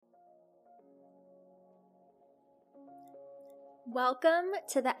Welcome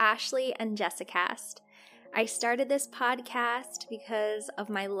to the Ashley and Jessicast. I started this podcast because of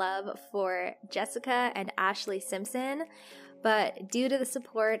my love for Jessica and Ashley Simpson, but due to the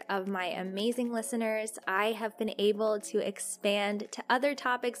support of my amazing listeners, I have been able to expand to other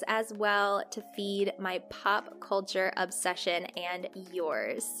topics as well to feed my pop culture obsession and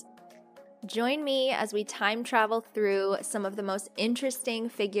yours. Join me as we time travel through some of the most interesting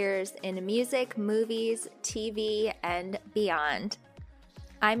figures in music, movies, TV, and beyond.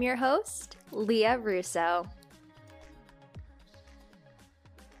 I'm your host, Leah Russo.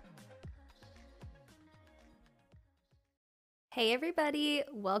 Hey everybody,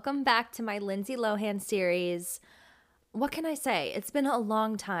 welcome back to my Lindsay Lohan series. What can I say? It's been a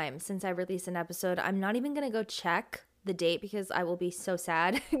long time since I released an episode. I'm not even going to go check the date because I will be so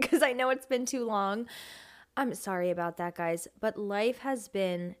sad because I know it's been too long. I'm sorry about that, guys, but life has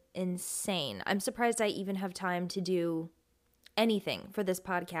been insane. I'm surprised I even have time to do anything for this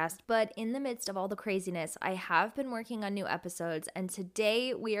podcast, but in the midst of all the craziness, I have been working on new episodes, and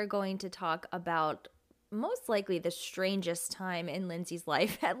today we are going to talk about most likely the strangest time in Lindsay's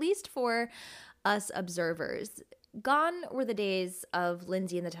life, at least for us observers. Gone were the days of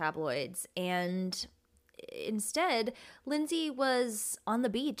Lindsay in the tabloids, and instead, Lindsay was on the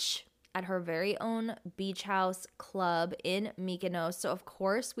beach at her very own beach house club in Mykonos. So, of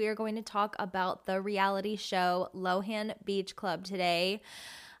course, we are going to talk about the reality show Lohan Beach Club today.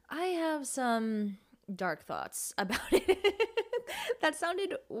 I have some dark thoughts about it. That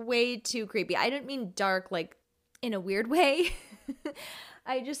sounded way too creepy. I didn't mean dark like in a weird way.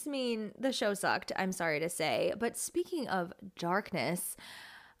 I just mean the show sucked, I'm sorry to say. But speaking of darkness,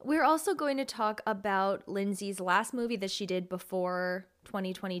 we're also going to talk about Lindsay's last movie that she did before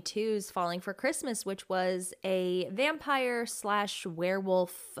 2022's Falling for Christmas, which was a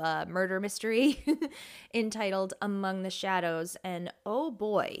vampire/werewolf murder mystery entitled Among the Shadows. And oh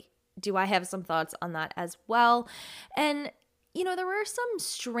boy, do I have some thoughts on that as well. And you know, there were some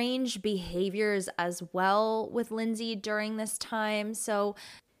strange behaviors as well with Lindsay during this time. So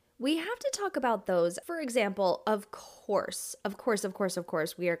we have to talk about those. For example, of course,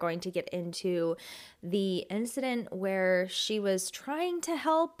 we are going to get into the incident where she was trying to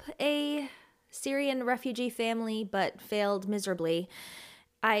help a Syrian refugee family but failed miserably.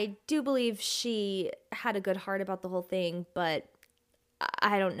 I do believe she had a good heart about the whole thing, but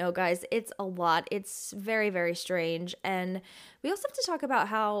I don't know, guys. It's a lot. It's very, very strange. And we also have to talk about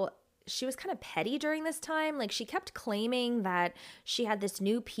how she was kind of petty during this time. Like, she kept claiming that she had this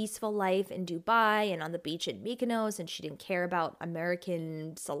new peaceful life in Dubai and on the beach in Mykonos, and she didn't care about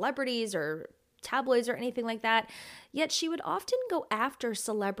American celebrities or tabloids or anything like that. Yet she would often go after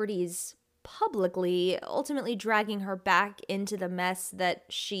celebrities publicly, ultimately dragging her back into the mess that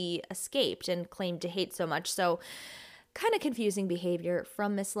she escaped and claimed to hate so much. So kind of confusing behavior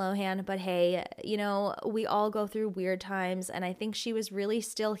from Miss Lohan, but hey, you know, we all go through weird times, and I think she was really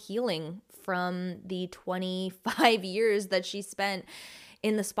still healing from the 25 years that she spent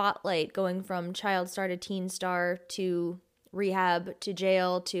in the spotlight, going from child star to teen star to rehab to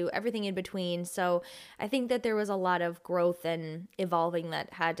jail to everything in between. So I think that there was a lot of growth and evolving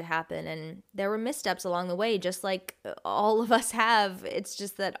that had to happen, and there were missteps along the way, just like all of us have. It's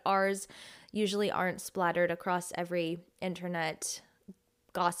just that ours usually aren't splattered across every internet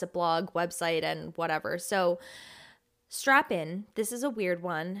gossip blog, website, and whatever. So strap in. This is a weird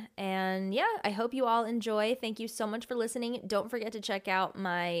one. And yeah, I hope you all enjoy. Thank you so much for listening. Don't forget to check out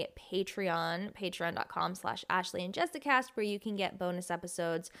my Patreon, patreon.com/Ashley and Jessicast, where you can get bonus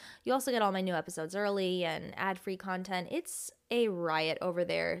episodes. You also get all my new episodes early and ad-free content. It's a riot over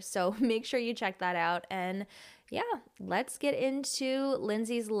there. So make sure you check that out. And yeah, let's get into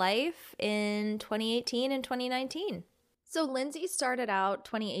Lindsay's life in 2018 and 2019. So Lindsay started out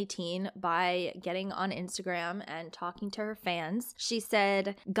 2018 by getting on Instagram and talking to her fans. She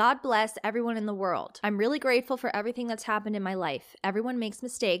said, "God bless everyone in the world. I'm really grateful for everything that's happened in my life. Everyone makes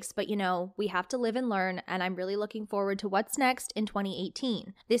mistakes, but you know, we have to live and learn, and I'm really looking forward to what's next in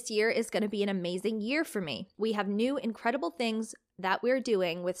 2018. This year is going to be an amazing year for me. We have new incredible things that we're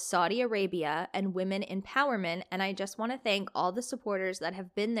doing with Saudi Arabia and women empowerment, and I just want to thank all the supporters that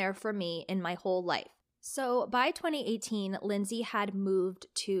have been there for me in my whole life." So by 2018, Lindsay had moved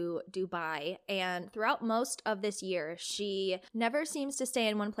to Dubai, and throughout most of this year, she never seems to stay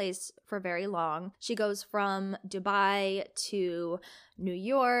in one place for very long. She goes from Dubai to New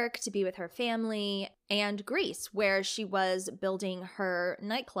York to be with her family, and Greece, where she was building her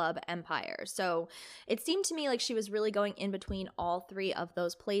nightclub empire. So it seemed to me like she was really going in between all three of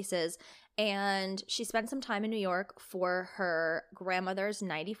those places. And she spent some time in New York for her grandmother's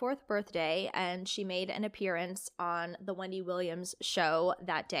 94th birthday, and she made an appearance on the Wendy Williams show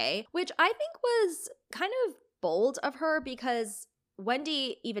that day, which I think was kind of bold of her because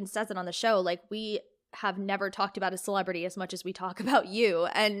Wendy even says it on the show, like, we have never talked about a celebrity as much as we talk about you.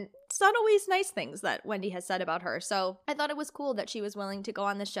 And it's not always nice things that Wendy has said about her. So I thought it was cool that she was willing to go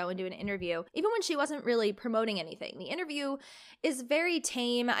on the show and do an interview, even when she wasn't really promoting anything. The interview is very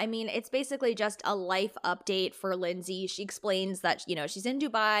tame. I mean, it's basically just a life update for Lindsay. She explains that, you know, she's in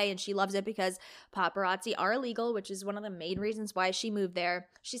Dubai and she loves it because paparazzi are illegal, which is one of the main reasons why she moved there.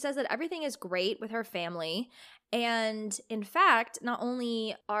 She says that everything is great with her family. And in fact, not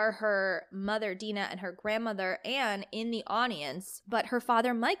only are her mother, Dina, and her grandmother, Anne, in the audience, but her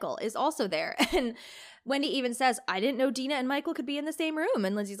father, Michael, is also there. And Wendy even says, I didn't know Dina and Michael could be in the same room.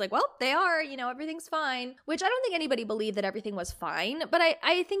 And Lindsay's like, well, they are, you know, everything's fine. Which I don't think anybody believed that everything was fine. But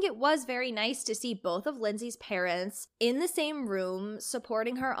I think it was very nice to see both of Lindsay's parents in the same room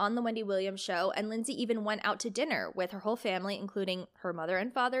supporting her on the Wendy Williams show. And Lindsay even went out to dinner with her whole family, including her mother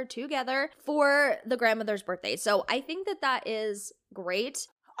and father together for the grandmother's birthday. So I think that that is great.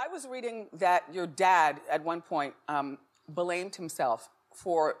 I was reading that your dad at one point blamed himself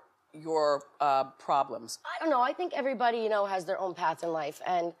for your problems. I don't know. I think everybody, you know, has their own path in life.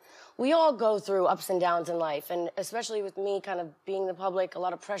 And we all go through ups and downs in life. And especially with me kind of being the public, a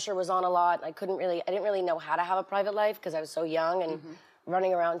lot of pressure was on a lot. I didn't really know how to have a private life because I was so young and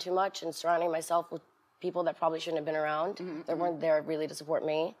running around too much and surrounding myself with people that probably shouldn't have been around. That weren't there really to support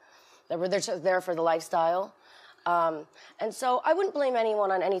me. That were just there for the lifestyle. And so I wouldn't blame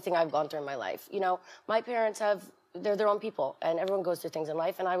anyone on anything I've gone through in my life. You know, my parents they're their own people, and everyone goes through things in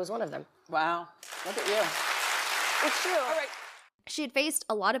life, and I was one of them. Wow. Look at you. It's true. All right. She had faced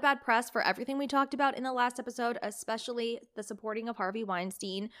a lot of bad press for everything we talked about in the last episode, especially the supporting of Harvey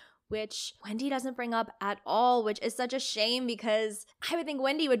Weinstein, which Wendy doesn't bring up at all, which is such a shame because I would think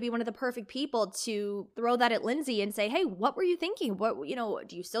Wendy would be one of the perfect people to throw that at Lindsay and say, hey, what were you thinking? What, you know,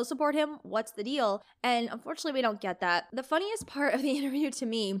 do you still support him? What's the deal? And unfortunately, we don't get that. The funniest part of the interview to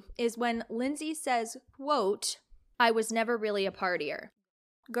me is when Lindsay says, quote, I was never really a partier.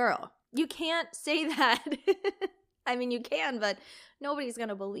 Girl, you can't say that. I mean, you can, but nobody's going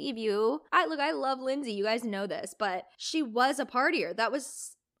to believe you. I love Lindsay. You guys know this, but she was a partier. That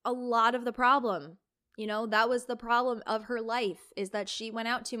was a lot of the problem. You know, that was the problem of her life, is that she went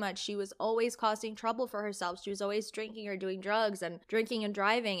out too much. She was always causing trouble for herself. She was always drinking or doing drugs and drinking and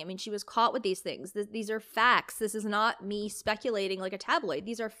driving. I mean, she was caught with these things. These are facts. This is not me speculating like a tabloid.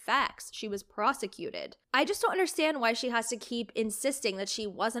 These are facts. She was prosecuted. I just don't understand why she has to keep insisting that she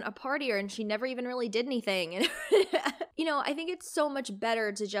wasn't a partier and she never even really did anything. You know, I think it's so much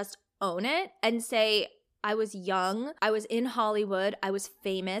better to just own it and say, I was young, I was in Hollywood, I was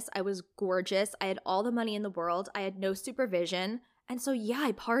famous, I was gorgeous, I had all the money in the world, I had no supervision, and so yeah,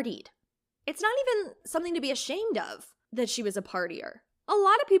 I partied. It's not even something to be ashamed of that she was a partier. A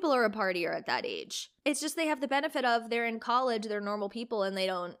lot of people are a partier at that age. It's just they have the benefit of they're in college, they're normal people, and they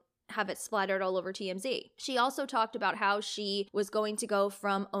don't have it splattered all over TMZ. She also talked about how she was going to go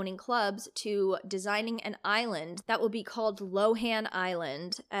from owning clubs to designing an island that will be called Lohan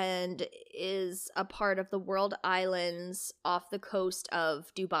Island and is a part of the World Islands off the coast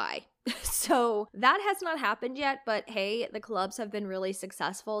of Dubai. So that has not happened yet, but hey, the clubs have been really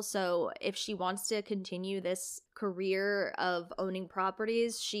successful. So if she wants to continue this career of owning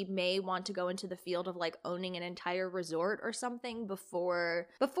properties, she may want to go into the field of like owning an entire resort or something before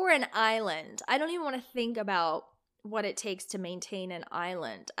an island. I don't even want to think about what it takes to maintain an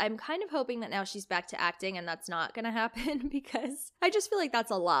island. I'm kind of hoping that now she's back to acting and that's not going to happen because I just feel like that's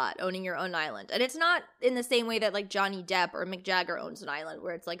a lot, owning your own island. And it's not in the same way that like Johnny Depp or Mick Jagger owns an island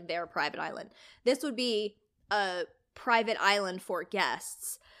where it's like their private island. This would be a private island for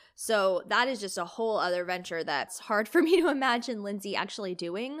guests. So that is just a whole other venture that's hard for me to imagine Lindsay actually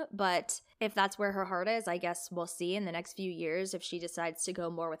doing. But if that's where her heart is, I guess we'll see in the next few years if she decides to go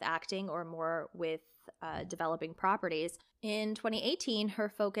more with acting or more with developing properties. In 2018, her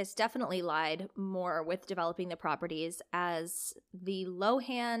focus definitely lied more with developing the properties as the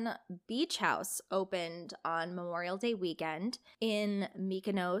Lohan Beach House opened on Memorial Day weekend in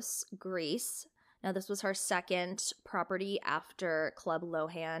Mykonos, Greece. Now, this was her second property after Club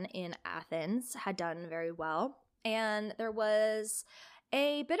Lohan in Athens, had done very well. And there was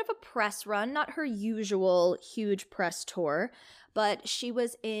a bit of a press run, not her usual huge press tour, but she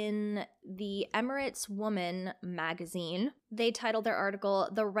was in the Emirates Woman magazine. They titled their article,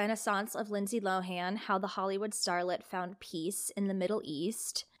 The Renaissance of Lindsay Lohan, How the Hollywood Starlet Found Peace in the Middle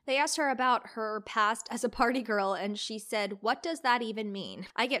East. They asked her about her past as a party girl, and she said, "What does that even mean?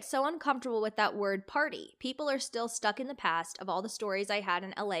 I get so uncomfortable with that word party. People are still stuck in the past of all the stories I had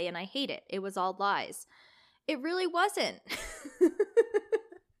in LA, and I hate it. It was all lies." It really wasn't.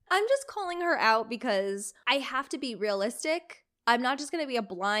 I'm just calling her out because I have to be realistic. I'm not just going to be a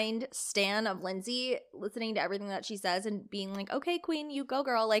blind stan of Lindsay, listening to everything that she says and being like, okay, queen, you go,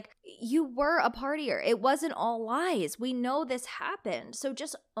 girl. Like, you were a partier. It wasn't all lies. We know this happened. So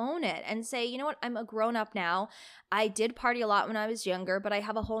just own it and say, you know what? I'm a grown up now. I did party a lot when I was younger, but I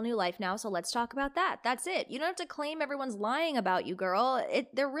have a whole new life now. So let's talk about that. That's it. You don't have to claim everyone's lying about you, girl.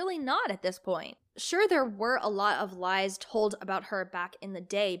 They're really not at this point. Sure, there were a lot of lies told about her back in the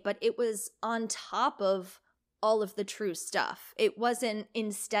day, but it was on top of all of the true stuff. It wasn't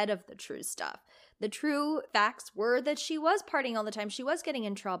instead of the true stuff. The true facts were that she was partying all the time. She was getting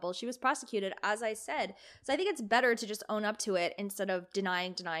in trouble. She was prosecuted, as I said. So I think it's better to just own up to it instead of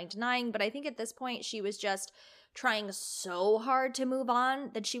denying. But I think at this point, she was just trying so hard to move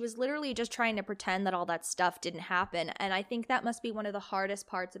on that she was literally just trying to pretend that all that stuff didn't happen. And I think that must be one of the hardest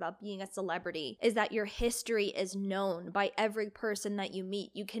parts about being a celebrity, is that your history is known by every person that you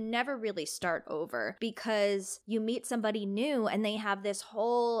meet. You can never really start over because you meet somebody new and they have this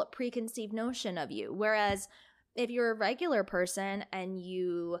whole preconceived notion of you. Whereas if you're a regular person and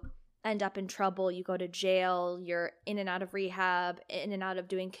you end up in trouble, you go to jail, you're in and out of rehab, in and out of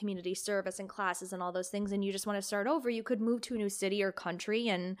doing community service and classes and all those things, and you just want to start over, you could move to a new city or country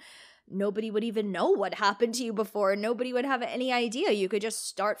and nobody would even know what happened to you before. Nobody would have any idea. You could just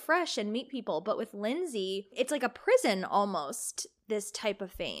start fresh and meet people. But with Lindsay, it's like a prison almost, this type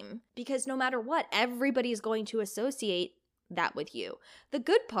of fame, because no matter what, everybody's going to associate that with you. The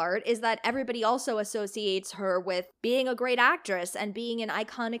good part is that everybody also associates her with being a great actress and being in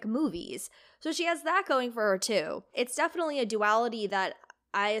iconic movies. So she has that going for her too. It's definitely a duality that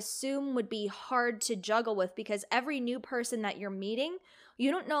I assume would be hard to juggle with, because every new person that you're meeting, you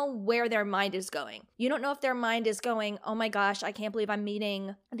don't know where their mind is going. You don't know if their mind is going, oh my gosh, I can't believe I'm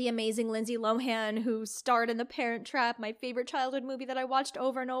meeting the amazing Lindsay Lohan who starred in The Parent Trap, my favorite childhood movie that I watched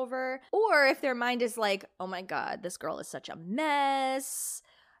over and over. Or if their mind is like, oh my God, this girl is such a mess.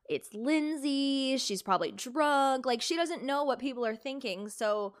 It's Lindsay. She's probably drunk. Like, she doesn't know what people are thinking.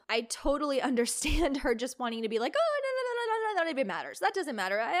 So I totally understand her just wanting to be like, oh, no, that even matters. That doesn't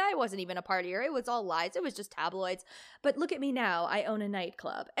matter. I wasn't even a partier. It was all lies. It was just tabloids. But look at me now. I own a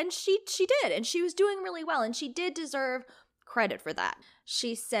nightclub. And she did. And she was doing really well. And she did deserve credit for that.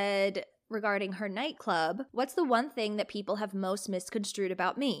 She said regarding her nightclub, "What's the one thing that people have most misconstrued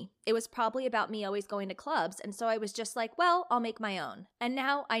about me? It was probably about me always going to clubs, and so I was just like, well, I'll make my own. And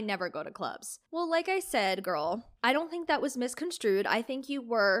now I never go to clubs." Well, like I said, girl, I don't think that was misconstrued. I think you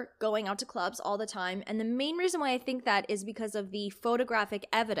were going out to clubs all the time, and the main reason why I think that is because of the photographic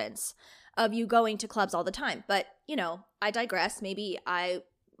evidence of you going to clubs all the time. But, you know, I digress. Maybe I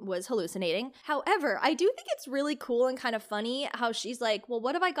was hallucinating. However, I do think it's really cool and kind of funny how she's like, well,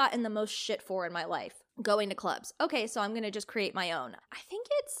 what have I gotten the most shit for in my life? Going to clubs. Okay, so I'm going to just create my own. I think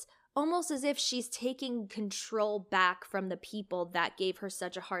it's almost as if she's taking control back from the people that gave her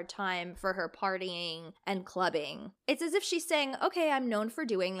such a hard time for her partying and clubbing. It's as if she's saying, okay, I'm known for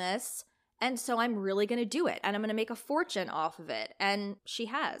doing this, and so I'm really going to do it, and I'm going to make a fortune off of it. And she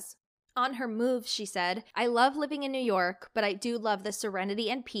has. On her move, she said, "I love living in New York, but I do love the serenity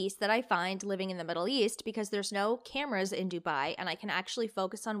and peace that I find living in the Middle East because there's no cameras in Dubai and I can actually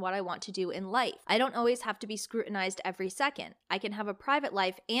focus on what I want to do in life. I don't always have to be scrutinized every second. I can have a private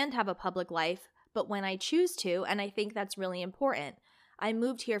life and have a public life, but when I choose to, and I think that's really important. I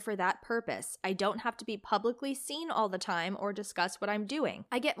moved here for that purpose. I don't have to be publicly seen all the time or discuss what I'm doing.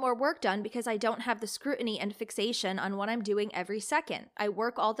 I get more work done because I don't have the scrutiny and fixation on what I'm doing every second. I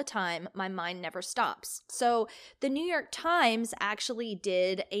work all the time. My mind never stops." So the New York Times actually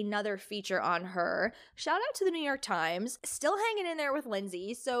did another feature on her. Shout out to the New York Times, still hanging in there with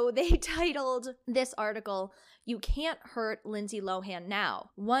Lindsay. So they titled this article, "You Can't Hurt Lindsay Lohan Now.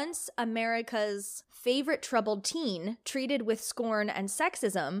 Once America's favorite troubled teen, treated with scorn and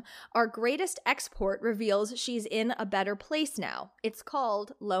sexism, our greatest export reveals she's in a better place now." It's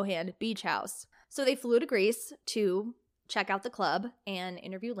called Lohan Beach House. So they flew to Greece to check out the club and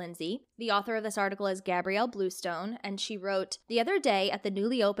interview Lindsay. The author of this article is Gabrielle Bluestone, and she wrote, "The other day at the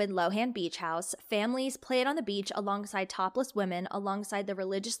newly opened Lohan Beach House, families played on the beach alongside topless women alongside the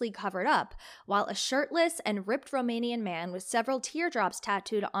religiously covered up, while a shirtless and ripped Romanian man with several teardrops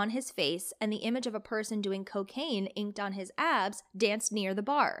tattooed on his face and the image of a person doing cocaine inked on his abs danced near the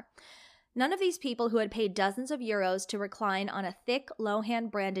bar. None of these people who had paid dozens of euros to recline on a thick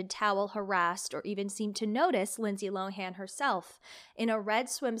Lohan-branded towel harassed or even seemed to notice Lindsay Lohan herself in a red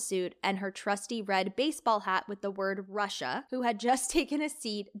swimsuit and her trusty red baseball hat with the word Russia, who had just taken a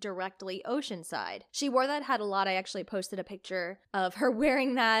seat directly oceanside. She wore that hat a lot. I actually posted a picture of her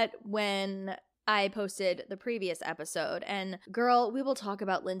wearing that when I posted the previous episode. And girl, we will talk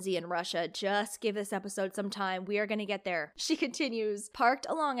about Lindsay in Russia. Just give this episode some time. We are going to get there. She continues, parked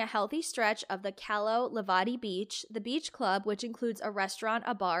along a healthy stretch of the Calo Levati Beach, the beach club, which includes a restaurant,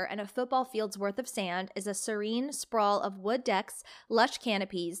 a bar, and a football field's worth of sand, is a serene sprawl of wood decks, lush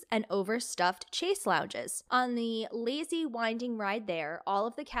canopies, and overstuffed chase lounges. On the lazy, winding ride there, all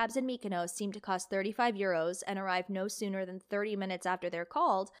of the cabs in Mykonos seem to cost 35 euros and arrive no sooner than 30 minutes after they're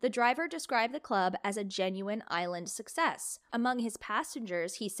called. The driver described the club as a genuine island success. Among his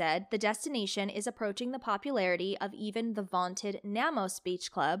passengers, he said, the destination is approaching the popularity of even the vaunted Namos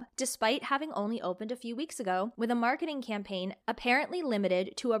Beach Club, despite having only opened a few weeks ago, with a marketing campaign apparently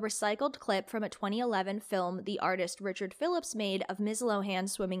limited to a recycled clip from a 2011 film the artist Richard Phillips made of Ms. Lohan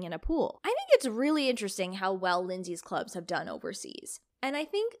swimming in a pool. I think it's really interesting how well Lindsay's clubs have done overseas. And I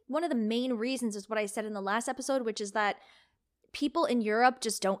think one of the main reasons is what I said in the last episode, which is that people in Europe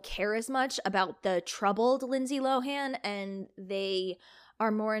just don't care as much about the troubled Lindsay Lohan, and they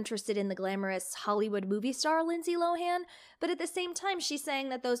are more interested in the glamorous Hollywood movie star Lindsay Lohan. But at the same time, she's saying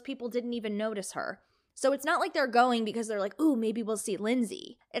that those people didn't even notice her. So it's not like they're going because they're like, ooh, maybe we'll see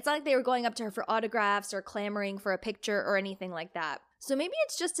Lindsay. It's not like they were going up to her for autographs or clamoring for a picture or anything like that. So maybe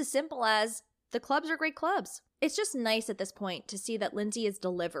it's just as simple as the clubs are great clubs. It's just nice at this point to see that Lindsay is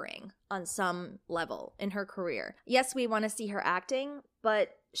delivering on some level in her career. Yes, we want to see her acting,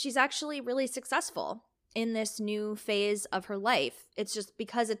 but she's actually really successful in this new phase of her life. It's just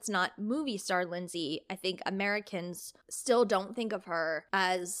because it's not movie star Lindsay, I think Americans still don't think of her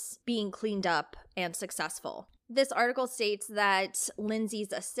as being cleaned up and successful. This article states that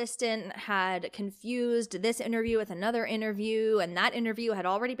Lindsay's assistant had confused this interview with another interview, and that interview had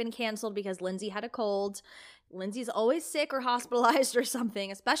already been canceled because Lindsay had a cold. Lindsay's always sick or hospitalized or something,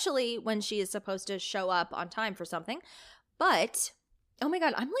 especially when she is supposed to show up on time for something. But, oh my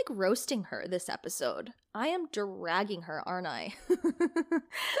god, I'm like roasting her this episode. I am dragging her, aren't I?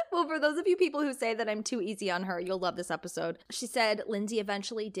 Well, for those of you people who say that I'm too easy on her, you'll love this episode. She said Lindsay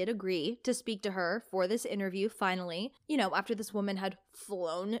eventually did agree to speak to her for this interview finally, after this woman had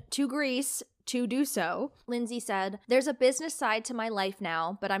flown to Greece to do so. Lindsay said, there's a business side to my life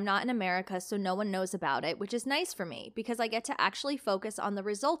now, but I'm not in America, so no one knows about it, which is nice for me because I get to actually focus on the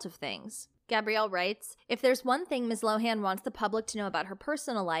result of things. Gabrielle writes, if there's one thing Ms. Lohan wants the public to know about her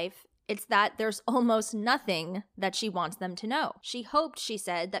personal life, it's that there's almost nothing that she wants them to know. She hoped, she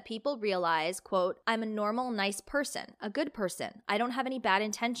said, that people realize, quote, I'm a normal, nice person, a good person. I don't have any bad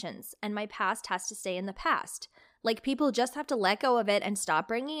intentions, and my past has to stay in the past. Like, people just have to let go of it and stop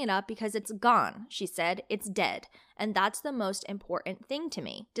bringing it up because it's gone, she said. It's dead. And that's the most important thing to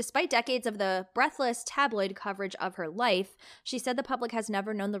me. Despite decades of the breathless tabloid coverage of her life, she said the public has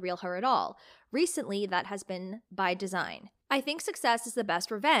never known the real her at all. Recently, that has been by design. I think success is the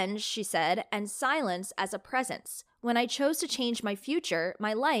best revenge, she said, and silence as a presence. When I chose to change my future,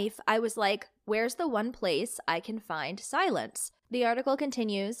 my life, I was like, where's the one place I can find silence? The article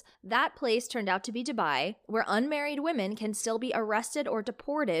continues, that place turned out to be Dubai, where unmarried women can still be arrested or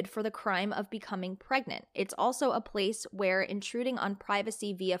deported for the crime of becoming pregnant. It's also a place where intruding on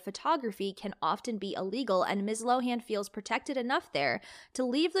privacy via photography can often be illegal, and Ms. Lohan feels protected enough there to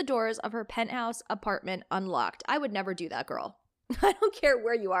leave the doors of her penthouse apartment unlocked. I would never do that, girl. I don't care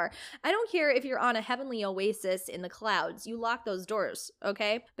where you are. I don't care if you're on a heavenly oasis in the clouds. You lock those doors,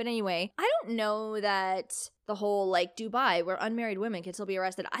 okay? But anyway, I don't know that the whole, like, Dubai, where unmarried women can still be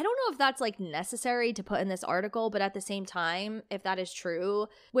arrested. I don't know if that's, like, necessary to put in this article, but at the same time, if that is true,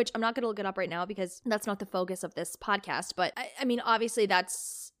 which I'm not going to look it up right now because that's not the focus of this podcast, but I mean, obviously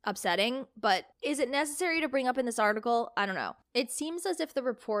that's upsetting, but is it necessary to bring up in this article? I don't know. It seems as if the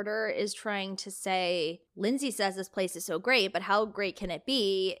reporter is trying to say, Lindsay says this place is so great, but how great can it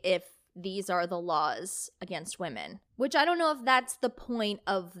be if these are the laws against women? Which I don't know if that's the point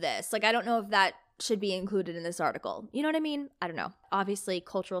of this. Like, I don't know if that should be included in this article. You know what I mean? I don't know. Obviously,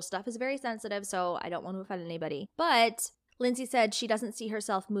 cultural stuff is very sensitive, so I don't want to offend anybody. But Lindsay said she doesn't see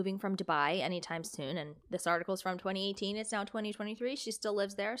herself moving from Dubai anytime soon, and this article is from 2018. It's now 2023. She still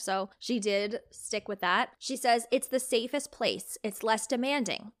lives there, so she did stick with that. She says, it's the safest place. It's less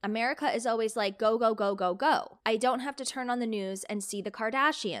demanding. America is always like, go, go, go, go, go. I don't have to turn on the news and see the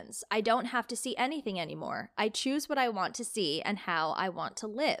Kardashians. I don't have to see anything anymore. I choose what I want to see and how I want to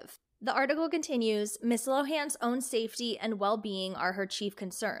live. The article continues, Ms. Lohan's own safety and well-being are her chief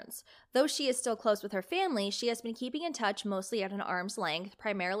concerns. Though she is still close with her family, she has been keeping in touch mostly at an arm's length,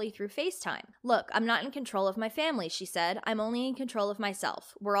 primarily through FaceTime. Look, I'm not in control of my family, she said. I'm only in control of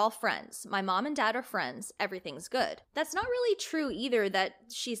myself. We're all friends. My mom and dad are friends. Everything's good. That's not really true either that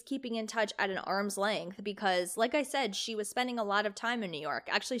she's keeping in touch at an arm's length because, like I said, she was spending a lot of time in New York.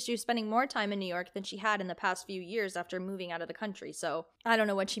 Actually, she was spending more time in New York than she had in the past few years after moving out of the country. So I don't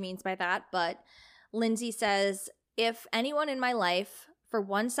know what she means by that, but Lindsay says, if anyone in my life for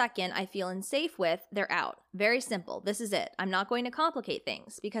 1 second I feel unsafe with, they're out. Very simple. This is it. I'm not going to complicate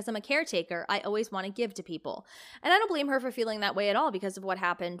things. Because I'm a caretaker, I always want to give to people. And I don't blame her for feeling that way at all because of what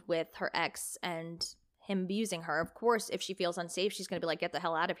happened with her ex and him abusing her. Of course, if she feels unsafe, she's going to be like, get the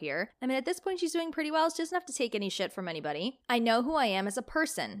hell out of here. I mean, at this point, she's doing pretty well. She doesn't have to take any shit from anybody. I know who I am as a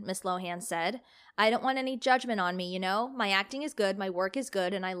person, Miss Lohan said. I don't want any judgment on me, you know? My acting is good, my work is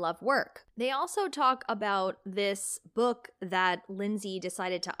good, and I love work. They also talk about this book that Lindsay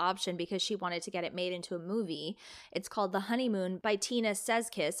decided to option because she wanted to get it made into a movie. It's called The Honeymoon by Tina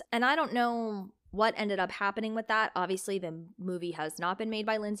Sezkis, and I don't know what ended up happening with that. Obviously, the movie has not been made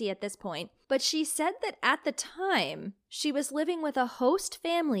by Lindsay at this point. But she said that at the time, she was living with a host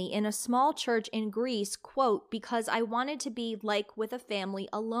family in a small church in Greece, quote, because I wanted to be like with a family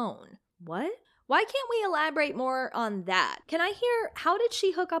alone. What? Why can't we elaborate more on that? Can I hear, how did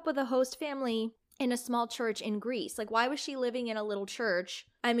she hook up with a host family in a small church in Greece? Like, why was she living in a little church?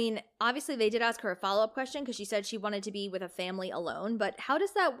 I mean, obviously they did ask her a follow-up question because she said she wanted to be with a family alone, but how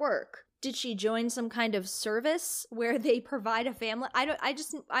does that work? Did she join some kind of service where they provide a family?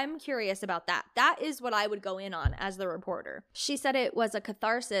 I'm curious about that. That is what I would go in on as the reporter. She said it was a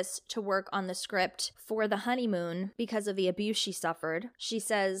catharsis to work on the script for The Honeymoon because of the abuse she suffered. She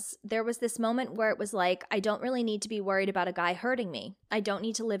says, there was this moment where it was like, I don't really need to be worried about a guy hurting me. I don't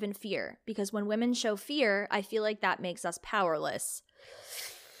need to live in fear because when women show fear, I feel like that makes us powerless.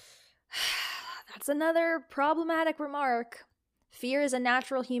 That's another problematic remark. Fear is a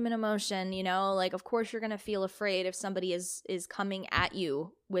natural human emotion, you know, like, of course you're going to feel afraid if somebody is coming at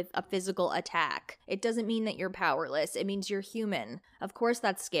you with a physical attack. It doesn't mean that you're powerless. It means you're human. Of course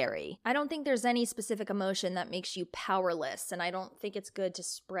that's scary. I don't think there's any specific emotion that makes you powerless, and I don't think it's good to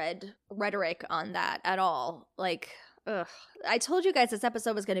spread rhetoric on that at all. Like, ugh. I told you guys this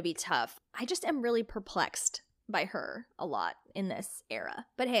episode was going to be tough. I just am really perplexed by her a lot in this era.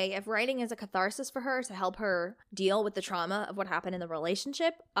 But hey, if writing is a catharsis for her to help her deal with the trauma of what happened in the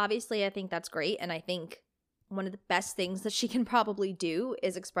relationship, obviously I think that's great. And I think one of the best things that she can probably do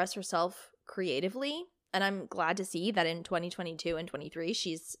is express herself creatively. And I'm glad to see that in 2022 and 23,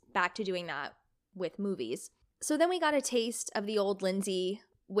 she's back to doing that with movies. So then we got a taste of the old Lindsay,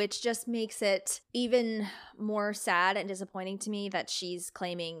 which just makes it even more sad and disappointing to me that she's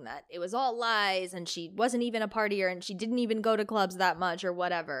claiming that it was all lies and she wasn't even a partier and she didn't even go to clubs that much or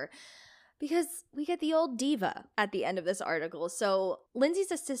whatever. Because we get the old diva at the end of this article. So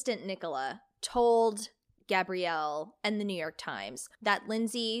Lindsay's assistant, Nicola, told Gabrielle and the New York Times that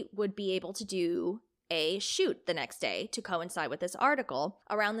Lindsay would be able to do a shoot the next day to coincide with this article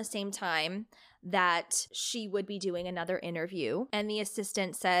around the same time that she would be doing another interview. And the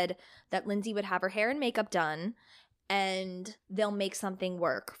assistant said that Lindsay would have her hair and makeup done and they'll make something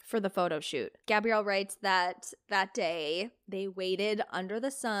work for the photo shoot. Gabrielle writes that that day they waited under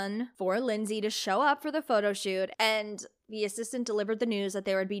the sun for Lindsay to show up for the photo shoot, and the assistant delivered the news that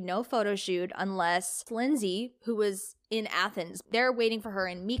there would be no photo shoot unless Lindsay, who was in Athens, they're waiting for her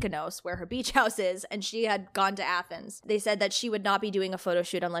in Mykonos, where her beach house is, and she had gone to Athens. They said that she would not be doing a photo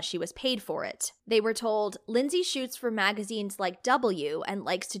shoot unless she was paid for it. They were told, Lindsay shoots for magazines like W and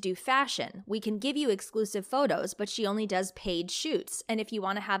likes to do fashion. We can give you exclusive photos, but she only does paid shoots. And if you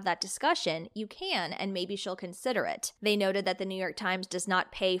want to have that discussion, you can, and maybe she'll consider it. They noted that the New York Times does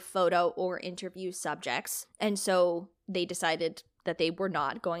not pay photo or interview subjects, and so they decided that they were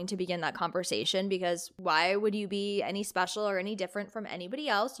not going to begin that conversation because why would you be any special or any different from anybody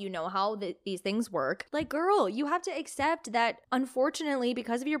else? You know how these things work. Like, girl, you have to accept that unfortunately,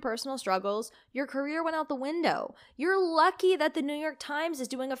 because of your personal struggles, your career went out the window. You're lucky that the New York Times is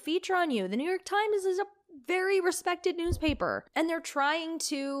doing a feature on you. The New York Times is a very respected newspaper, and they're trying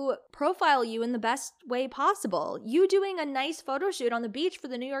to profile you in the best way possible. You doing a nice photo shoot on the beach for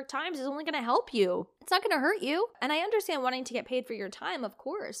the New York Times is only going to help you. It's not going to hurt you. And I understand wanting to get paid for your time, of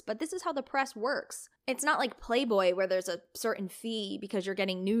course, but this is how the press works. It's not like Playboy where there's a certain fee because you're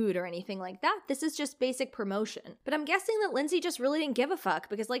getting nude or anything like that. This is just basic promotion. But I'm guessing that Lindsay just really didn't give a fuck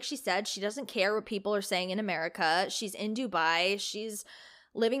because, like she said, she doesn't care what people are saying in America. She's in Dubai. She's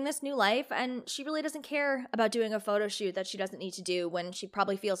living this new life, and she really doesn't care about doing a photo shoot that she doesn't need to do when she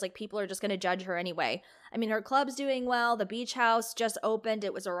probably feels like people are just going to judge her anyway. I mean, her club's doing well. The beach house just opened.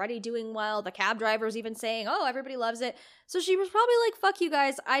 It was already doing well. The cab driver's even saying, oh, everybody loves it. So she was probably like, fuck you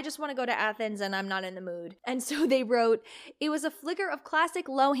guys. I just want to go to Athens and I'm not in the mood. And so they wrote, it was a flicker of classic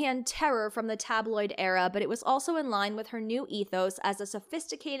Lohan terror from the tabloid era, but it was also in line with her new ethos as a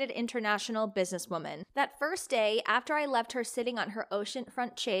sophisticated international businesswoman. That first day, after I left her sitting on her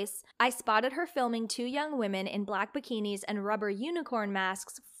oceanfront chase, I spotted her filming two young women in black bikinis and rubber unicorn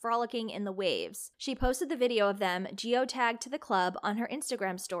masks frolicking in the waves. She posted the video of them geotagged to the club on her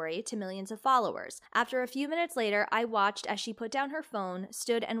Instagram story to millions of followers. After a few minutes later, I watched as she put down her phone,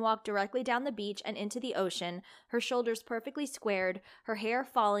 stood and walked directly down the beach and into the ocean, her shoulders perfectly squared, her hair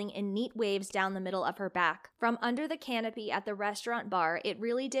falling in neat waves down the middle of her back. From under the canopy at the restaurant bar, it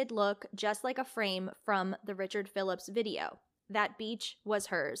really did look just like a frame from the Richard Phillips video. That beach was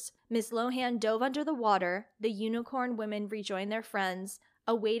hers. Miss Lohan dove under the water, the unicorn women rejoined their friends,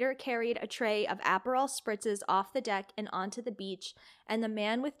 a waiter carried a tray of Aperol spritzes off the deck and onto the beach, and the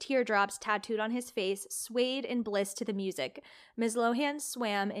man with teardrops tattooed on his face swayed in bliss to the music. Ms. Lohan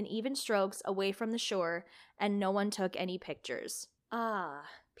swam in even strokes away from the shore, and no one took any pictures. Ah,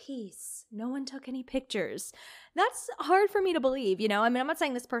 peace. No one took any pictures. That's hard for me to believe, you know? I mean, I'm not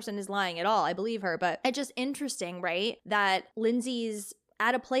saying this person is lying at all. I believe her, but it's just interesting, right? That Lindsay's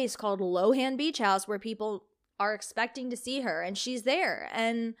at a place called Lohan Beach House where people are expecting to see her, and she's there,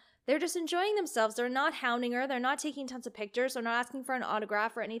 and they're just enjoying themselves. They're not hounding her. They're not taking tons of pictures. They're not asking for an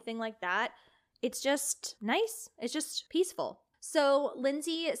autograph or anything like that. It's just nice. It's just peaceful. So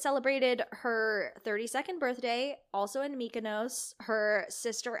Lindsay celebrated her 32nd birthday, also in Mykonos. Her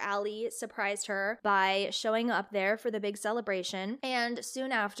sister Allie surprised her by showing up there for the big celebration. And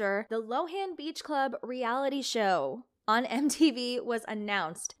soon after, the Lohan Beach Club reality show on MTV was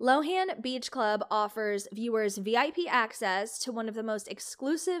announced. Lohan Beach Club offers viewers VIP access to one of the most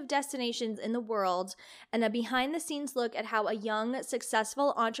exclusive destinations in the world and a behind-the-scenes look at how a young,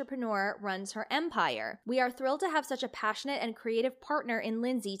 successful entrepreneur runs her empire. We are thrilled to have such a passionate and creative partner in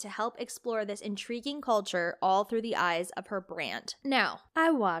Lindsay to help explore this intriguing culture all through the eyes of her brand. Now, I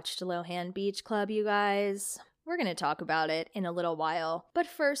watched Lohan Beach Club, you guys. We're going to talk about it in a little while, but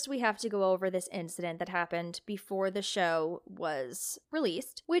first we have to go over this incident that happened before the show was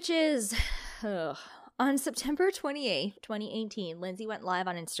released, which is, on September 28th, 2018, Lindsay went live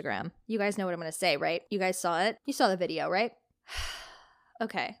on Instagram. You guys know what I'm going to say, right? You guys saw it? You saw the video, right?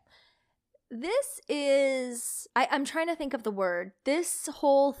 Okay. This is, I'm trying to think of the word. This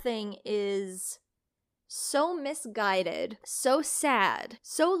whole thing is so misguided, so sad,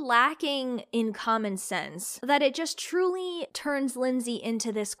 so lacking in common sense that it just truly turns Lindsay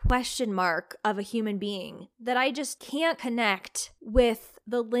into this question mark of a human being that I just can't connect with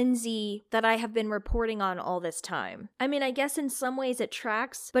the Lindsay that I have been reporting on all this time. I mean, I guess in some ways it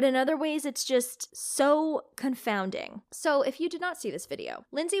tracks, but in other ways it's just so confounding. So if you did not see this video,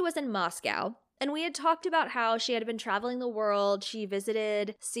 Lindsay was in Moscow. And we had talked about how she had been traveling the world. She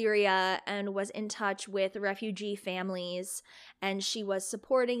visited Syria and was in touch with refugee families. And she was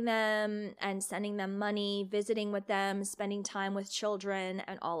supporting them and sending them money, visiting with them, spending time with children,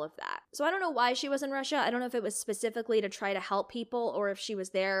 and all of that. So I don't know why she was in Russia. I don't know if it was specifically to try to help people or if she was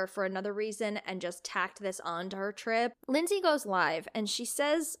there for another reason and just tacked this on to her trip. Lindsay goes live and she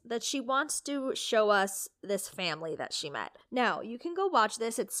says that she wants to show us this family that she met. Now, you can go watch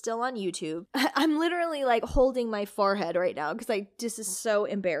this. It's still on YouTube. I'm literally like holding my forehead right now because this is so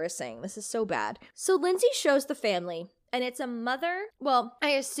embarrassing. This is so bad. So Lindsay shows the family. And it's a mother. Well, I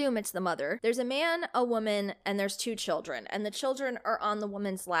assume it's the mother. There's a man, a woman, and there's two children. And the children are on the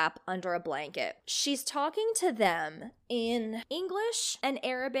woman's lap under a blanket. She's talking to them in English and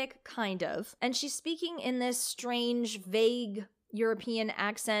Arabic, kind of. And she's speaking in this strange, vague European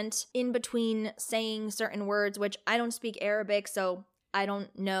accent in between saying certain words, which I don't speak Arabic, so I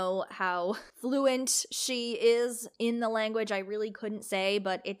don't know how fluent she is in the language. I really couldn't say,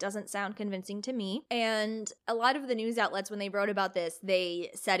 but it doesn't sound convincing to me. And a lot of the news outlets, when they wrote about this,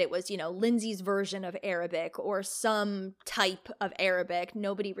 they said it was, Lindsay's version of Arabic or some type of Arabic.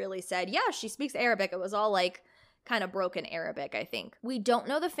 Nobody really said, yeah, she speaks Arabic. It was all like kind of broken Arabic, I think. We don't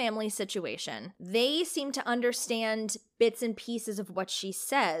know the family situation. They seem to understand bits and pieces of what she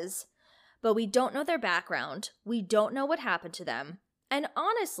says, but we don't know their background. We don't know what happened to them. And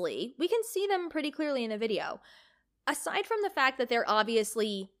honestly, we can see them pretty clearly in the video. Aside from the fact that they're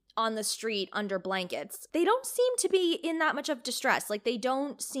obviously on the street under blankets, they don't seem to be in that much of distress. Like, they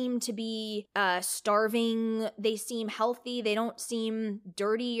don't seem to be starving. They seem healthy. They don't seem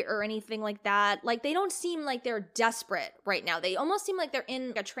dirty or anything like that. Like, they don't seem like they're desperate right now. They almost seem like they're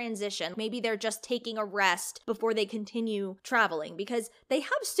in a transition. Maybe they're just taking a rest before they continue traveling, because they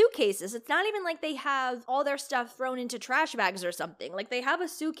have suitcases. It's not even like they have all their stuff thrown into trash bags or something. Like, they have a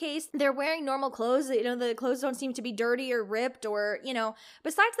suitcase. They're wearing normal clothes. You know, the clothes don't seem to be dirty or ripped or, you know,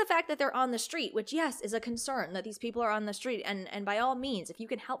 besides the fact that they're on the street, which, yes, is a concern that these people are on the street. And by all means, if you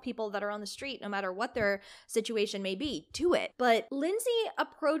can help people that are on the street, no matter what their situation may be, do it. But Lindsay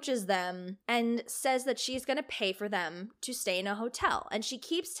approaches them and says that she's going to pay for them to stay in a hotel. And she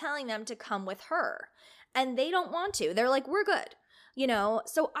keeps telling them to come with her. And they don't want to. They're like, we're good. You know,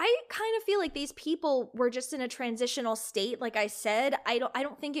 so I kind of feel like these people were just in a transitional state. Like I said, I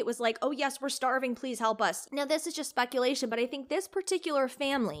don't think it was like, oh yes, we're starving, please help us. Now, this is just speculation, but I think this particular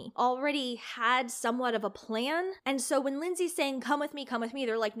family already had somewhat of a plan. And so when Lindsay's saying, come with me,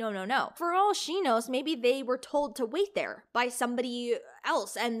 they're like, no, no, no. For all she knows, maybe they were told to wait there by somebody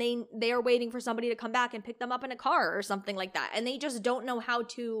else, and they are waiting for somebody to come back and pick them up in a car or something like that. And they just don't know how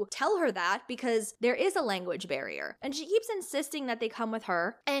to tell her that because there is a language barrier. And she keeps insisting that they come with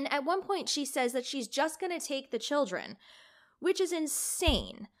her. And at one point she says that she's just going to take the children, which is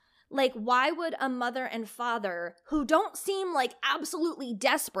insane. Like, why would a mother and father who don't seem like absolutely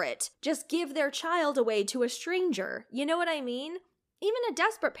desperate just give their child away to a stranger? You know what I mean? Even a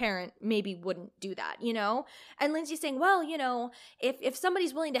desperate parent maybe wouldn't do that, you know? And Lindsay's saying, well, you know, if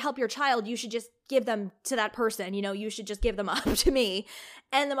somebody's willing to help your child, you should just give them to that person, you know, you should just give them up to me.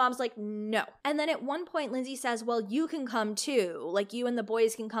 And the mom's like, no. And then at one point, Lindsay says, well, you can come too. Like, you and the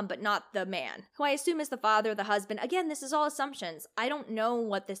boys can come, but not the man, who I assume is the father, the husband. Again, this is all assumptions. I don't know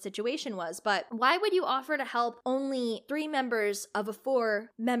what this situation was, but why would you offer to help only 3 members of a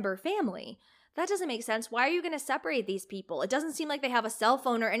 4-member family? That doesn't make sense. Why are you going to separate these people? It doesn't seem like they have a cell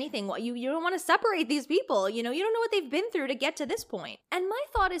phone or anything. You don't want to separate these people. You know, you don't know what they've been through to get to this point. And my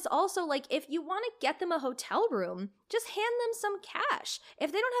thought is also, like, if you want to get them a hotel room, just hand them some cash.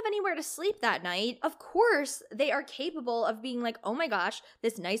 If they don't have anywhere to sleep that night, of course they are capable of being like, oh my gosh,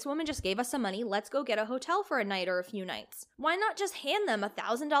 this nice woman just gave us some money. Let's go get a hotel for a night or a few nights. Why not just hand them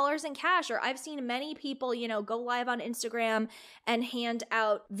 $1,000 in cash? Or I've seen many people, you know, go live on Instagram and hand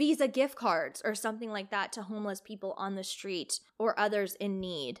out Visa gift cards or something like that to homeless people on the street or others in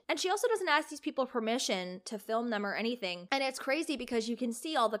need. And she also doesn't ask these people permission to film them or anything. And it's crazy because you can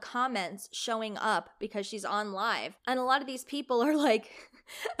see all the comments showing up because she's on live. And a lot of these people are like,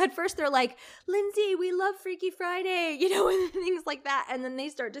 at first they're like, Lindsay, we love Freaky Friday, you know, and things like that. And then they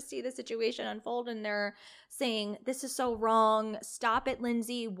start to see the situation unfold and they're saying, this is so wrong. Stop it,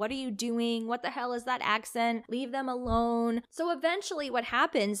 Lindsay. What are you doing? What the hell is that accent? Leave them alone. So eventually what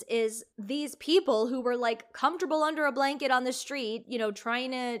happens is these people who were like comfortable under a blanket on the street, you know,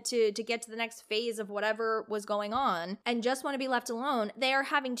 trying to get to the next phase of whatever was going on and just want to be left alone, they are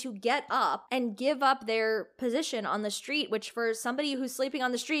having to get up and give up their position on the street, which for somebody who's sleeping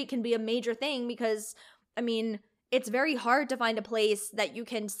on the street can be a major thing because, I mean, it's very hard to find a place that you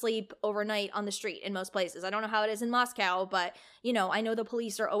can sleep overnight on the street in most places. I don't know how it is in Moscow, but, you know, I know the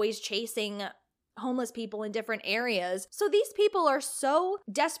police are always chasing homeless people in different areas. So these people are so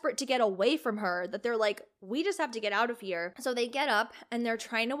desperate to get away from her that they're like, we just have to get out of here. So they get up and they're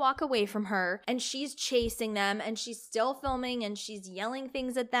trying to walk away from her and she's chasing them and she's still filming and she's yelling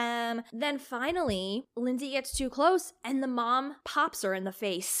things at them. Then finally, Lindsay gets too close and the mom pops her in the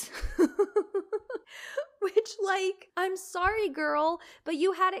face. Which, like, I'm sorry, girl, but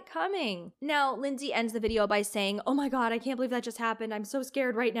you had it coming. Now, Lindsay ends the video by saying, oh my God, I can't believe that just happened. I'm so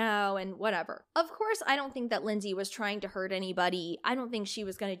scared right now, and whatever. Of course, I don't think that Lindsay was trying to hurt anybody. I don't think she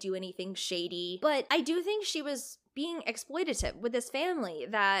was going to do anything shady, but I do think she was being exploitative with this family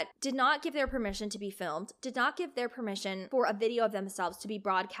that did not give their permission to be filmed, did not give their permission for a video of themselves to be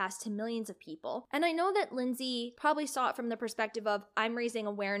broadcast to millions of people. And I know that Lindsay probably saw it from the perspective of, I'm raising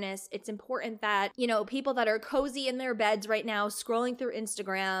awareness. It's important that, you know, people that are cozy in their beds right now, scrolling through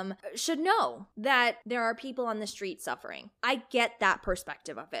Instagram, should know that there are people on the street suffering. I get that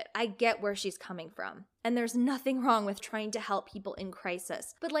perspective of it. I get where she's coming from. And there's nothing wrong with trying to help people in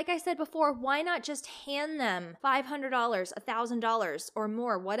crisis. But like I said before, why not just hand them $500, $1,000 or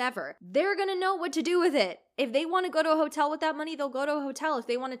more, whatever? They're gonna know what to do with it. If they want to go to a hotel with that money, they'll go to a hotel. If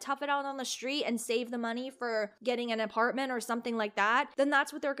they want to tough it out on the street and save the money for getting an apartment or something like that, then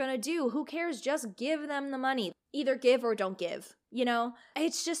that's what they're going to do. Who cares? Just give them the money. Either give or don't give. You know,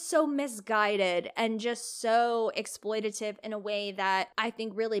 it's just so misguided and just so exploitative in a way that I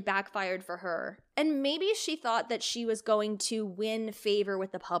think really backfired for her. And maybe she thought that she was going to win favor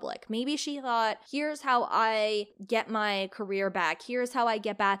with the public. Maybe she thought, here's how I get my career back. Here's how I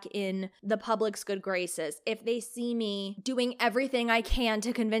get back in the public's good graces. If they see me doing everything I can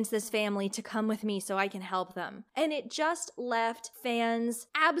to convince this family to come with me so I can help them. And it just left fans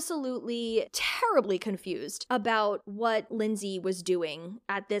absolutely terribly confused about what Lindsay was doing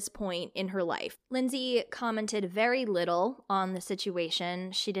at this point in her life. Lindsay commented very little on the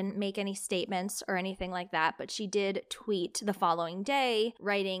situation. She didn't make any statements or anything like that, but she did tweet the following day,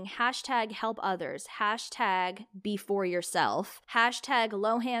 writing #help others, #be for yourself,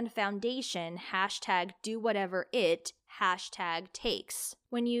 #Lohan Foundation, #do whatever it, #takes.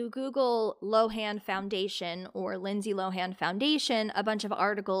 When you Google Lohan Foundation or Lindsay Lohan Foundation, a bunch of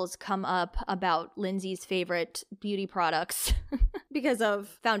articles come up about Lindsay's favorite beauty products because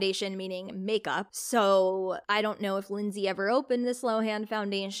of foundation meaning makeup. So I don't know if Lindsay ever opened this Lohan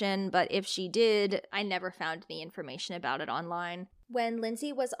Foundation, but if she did, I never found any information about it online. When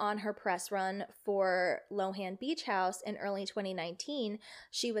Lindsay was on her press run for Lohan Beach House in early 2019,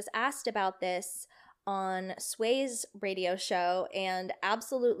 she was asked about this on Sway's radio show and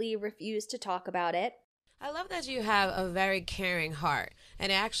absolutely refused to talk about it. I love that you have a very caring heart.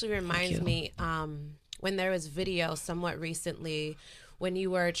 And it actually reminds me when there was video somewhat recently when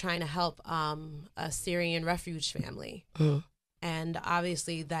you were trying to help a Syrian refuge family. And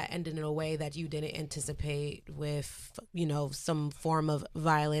obviously that ended in a way that you didn't anticipate with, you know, some form of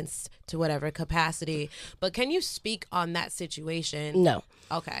violence to whatever capacity. But can you speak on that situation? No.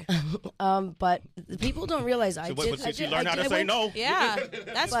 Okay. But people don't realize I did. Did she learn how to say no? Yeah,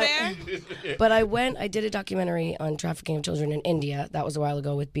 that's fair. But I did a documentary on trafficking of children in India. That was a while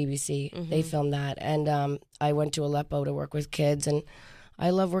ago with BBC. Mm-hmm. They filmed that. And I went to Aleppo to work with kids. And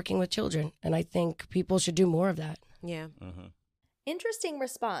I love working with children. And I think people should do more of that. Yeah. Mm-hmm. Interesting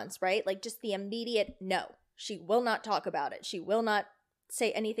response, right? Like just the immediate no. She will not talk about it. She will not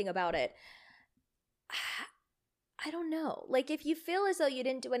say anything about it. I don't know. Like if you feel as though you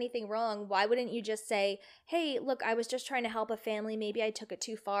didn't do anything wrong, why wouldn't you just say, hey, look, I was just trying to help a family. Maybe I took it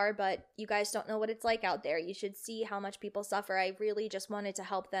too far, but you guys don't know what it's like out there. You should see how much people suffer. I really just wanted to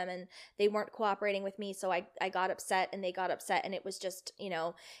help them and they weren't cooperating with me. So I got upset and they got upset and it was just, you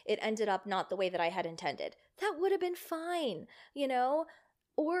know, it ended up not the way that I had intended. That would have been fine, you know,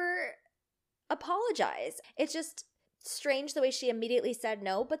 or apologize. It's just strange the way she immediately said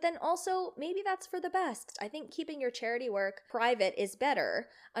no, but then also maybe that's for the best. I think keeping your charity work private is better.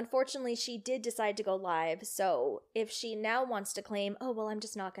 Unfortunately, she did decide to go live, so if she now wants to claim, oh, well, I'm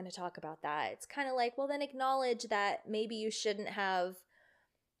just not going to talk about that, it's kind of like, well, then acknowledge that maybe you shouldn't have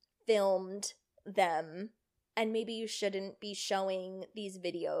filmed them and maybe you shouldn't be showing these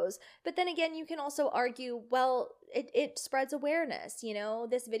videos. But then again, you can also argue, well, it spreads awareness, you know?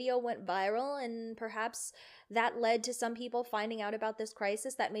 This video went viral and perhaps that led to some people finding out about this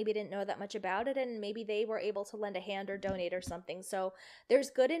crisis that maybe didn't know that much about it, and maybe they were able to lend a hand or donate or something. So there's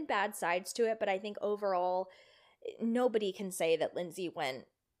good and bad sides to it, but I think overall, nobody can say that Lindsay went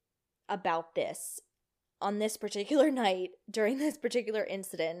about this on this particular night during this particular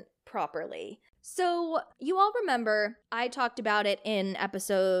incident properly. So you all remember I talked about it in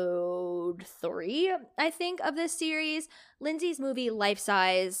episode 3, I think, of this series. Lindsay's movie Life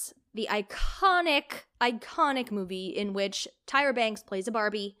Size, the iconic movie in which Tyra Banks plays a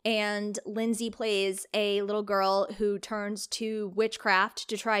Barbie and Lindsay plays a little girl who turns to witchcraft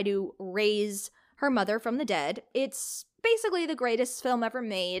to try to raise her mother from the dead. It's basically the greatest film ever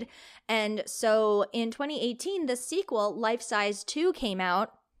made. And so in 2018, the sequel, Life Size 2, came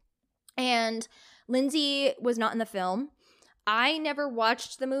out. And Lindsay was not in the film. I never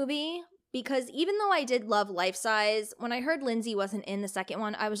watched the movie because even though I did love Life Size, when I heard Lindsay wasn't in the second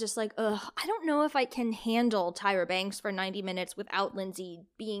one, I was just like, ugh, I don't know if I can handle Tyra Banks for 90 minutes without Lindsay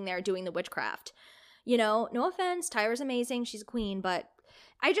being there doing the witchcraft. You know, no offense, Tyra's amazing, she's a queen, but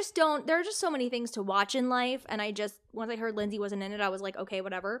I just don't, there are just so many things to watch in life, and once I heard Lindsay wasn't in it, I was like, okay,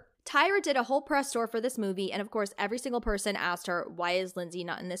 whatever. Tyra did a whole press tour for this movie, and of course, every single person asked her, why is Lindsay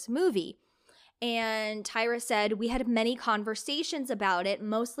not in this movie? And Tyra said, we had many conversations about it,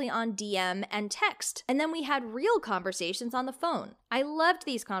 mostly on DM and text. And then we had real conversations on the phone. I loved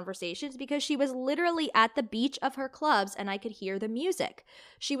these conversations because she was literally at the beach of her clubs and I could hear the music.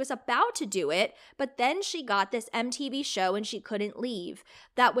 She was about to do it, but then she got this MTV show and she couldn't leave.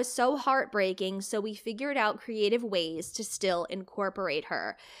 That was so heartbreaking, so we figured out creative ways to still incorporate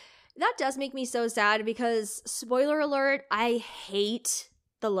her. That does make me so sad because, spoiler alert, I hate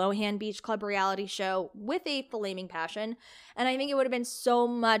the Lohan Beach Club reality show with a flaming passion. And I think it would have been so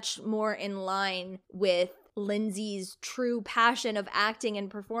much more in line with Lindsay's true passion of acting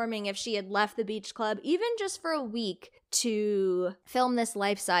and performing if she had left the beach club, even just for a week, to film this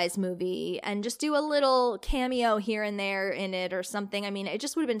life-size movie and just do a little cameo here and there in it or something. I mean, it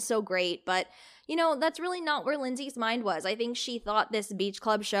just would have been so great, but you know, that's really not where Lindsay's mind was. I think she thought this beach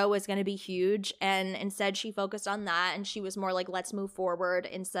club show was going to be huge, and instead she focused on that, and she was more like, let's move forward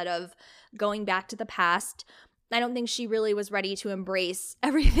instead of going back to the past. I don't think she really was ready to embrace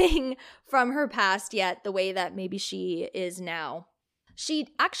everything from her past yet, the way that maybe she is now. She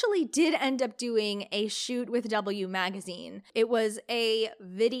actually did end up doing a shoot with W Magazine. It was a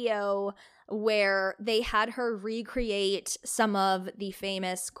video where they had her recreate some of the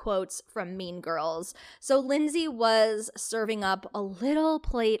famous quotes from Mean Girls. So Lindsay was serving up a little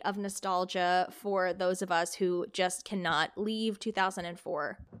plate of nostalgia for those of us who just cannot leave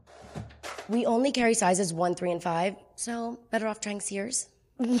 2004. We only carry sizes 1, 3, and 5, so better off trying Sears.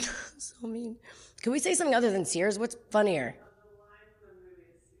 So mean. Can we say something other than Sears? What's funnier?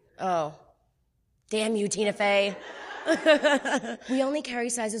 Oh. Damn you, Tina Fey. We only carry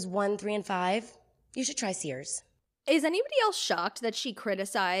sizes 1, 3, and 5. You should try Sears. Is anybody else shocked that she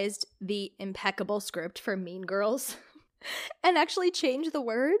criticized the impeccable script for Mean Girls and actually changed the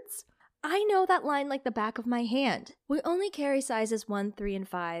words? I know that line like the back of my hand. We only carry sizes 1, 3, and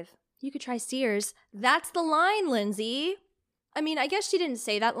 5. You could try Sears. That's the line, Lindsay. I mean, I guess she didn't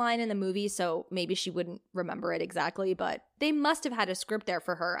say that line in the movie, so maybe she wouldn't remember it exactly, but they must have had a script there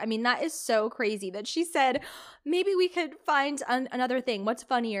for her. I mean, that is so crazy that she said, maybe we could find another thing. What's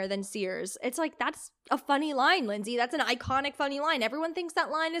funnier than Sears? It's like, that's a funny line, Lindsay. That's an iconic funny line. Everyone thinks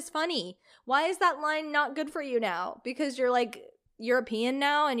that line is funny. Why is that line not good for you now? Because you're like European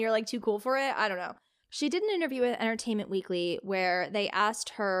now and you're like too cool for it? I don't know. She did an interview with Entertainment Weekly where they asked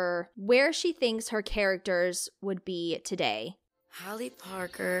her where she thinks her characters would be today. Hallie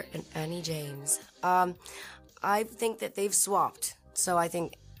Parker and Annie James. I think that they've swapped. So I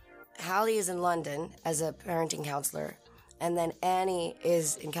think Hallie is in London as a parenting counselor, and then Annie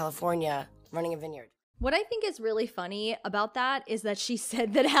is in California running a vineyard. What I think is really funny about that is that she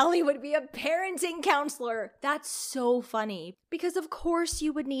said that Hallie would be a parenting counselor. That's so funny. Because of course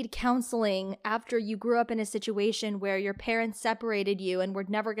you would need counseling after you grew up in a situation where your parents separated you and were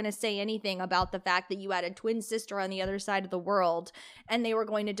never going to say anything about the fact that you had a twin sister on the other side of the world and they were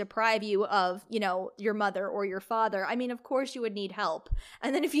going to deprive you of, you know, your mother or your father. I mean, of course you would need help.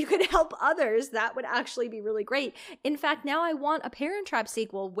 And then if you could help others, that would actually be really great. In fact, now I want a Parent Trap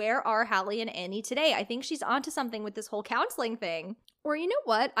sequel. Where are Hallie and Annie today? I think she's onto something with this whole counseling thing. Or you know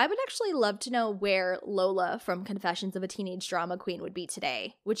what? I would actually love to know where Lola from Confessions of a Teenage Drama Queen would be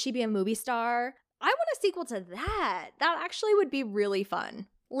today. Would she be a movie star? I want a sequel to that. That actually would be really fun.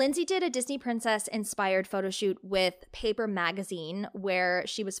 Lindsay did a Disney Princess-inspired photo shoot with Paper Magazine where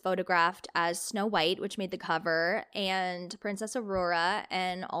she was photographed as Snow White, which made the cover, and Princess Aurora,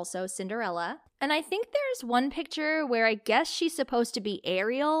 and also Cinderella. And I think there's one picture where I guess she's supposed to be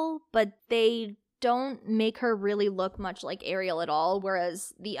Ariel, but they don't make her really look much like Ariel at all,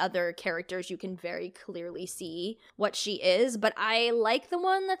 whereas the other characters you can very clearly see what she is. But I like the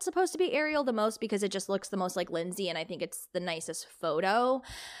one that's supposed to be Ariel the most because it just looks the most like Lindsay, and I think it's the nicest photo.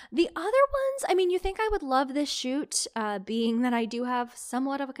 The other ones, I mean, you think I would love this shoot, being that I do have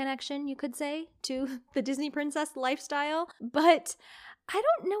somewhat of a connection, you could say, to the Disney princess lifestyle, but I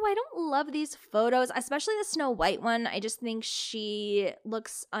don't know. I don't love these photos, especially the Snow White one. I just think she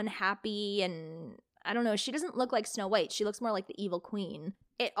looks unhappy and I don't know. She doesn't look like Snow White. She looks more like the evil queen.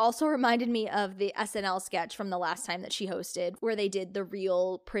 It also reminded me of the SNL sketch from the last time that she hosted where they did the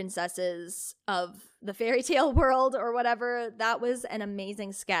real princesses of the fairy tale world or whatever. That was an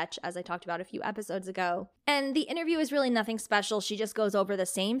amazing sketch, as I talked about a few episodes ago. And the interview is really nothing special. She just goes over the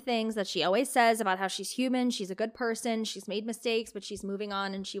same things that she always says about how she's human, she's a good person, she's made mistakes, but she's moving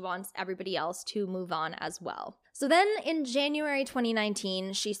on and she wants everybody else to move on as well. So then in January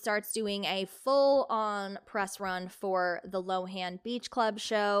 2019, she starts doing a full-on press run for the Lohan Beach Club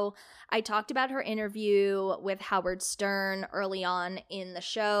show. I talked about her interview with Howard Stern early on in the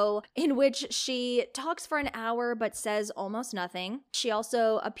show, in which she talks for an hour but says almost nothing. She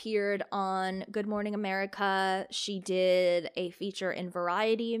also appeared on Good Morning America. She did a feature in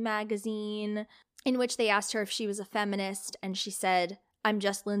Variety magazine in which they asked her if she was a feminist, and she said, "I'm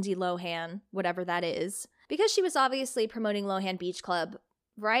just Lindsay Lohan," whatever that is. Because she was obviously promoting Lohan Beach Club,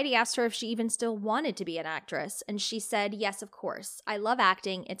 Variety asked her if she even still wanted to be an actress, and she said, "Yes, of course. I love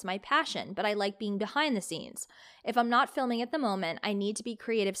acting, it's my passion, but I like being behind the scenes. If I'm not filming at the moment, I need to be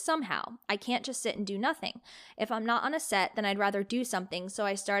creative somehow. I can't just sit and do nothing. If I'm not on a set, then I'd rather do something, so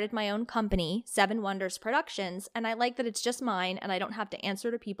I started my own company, Seven Wonders Productions, and I like that it's just mine and I don't have to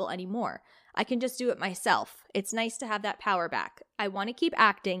answer to people anymore. I can just do it myself. It's nice to have that power back. I want to keep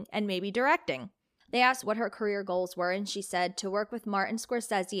acting and maybe directing." They asked what her career goals were, and she said, "To work with Martin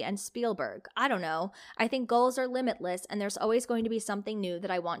Scorsese and Spielberg. I don't know. I think goals are limitless, and there's always going to be something new that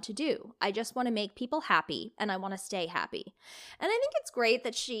I want to do. I just want to make people happy, and I want to stay happy." And I think it's great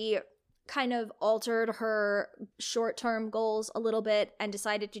that she kind of altered her short-term goals a little bit and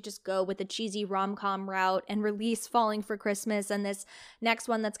decided to just go with the cheesy rom-com route and release Falling for Christmas and this next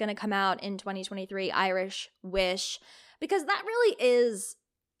one that's going to come out in 2023, Irish Wish, because that really is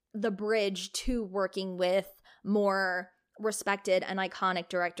the bridge to working with more respected and iconic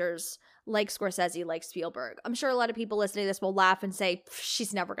directors like Scorsese, like Spielberg. I'm sure a lot of people listening to this will laugh and say,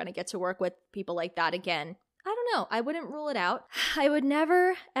 "She's never going to get to work with people like that again." I don't know. I wouldn't rule it out. I would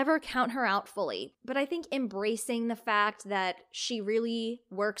never, ever count her out fully. But I think embracing the fact that she really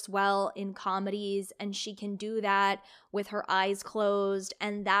works well in comedies and she can do that with her eyes closed,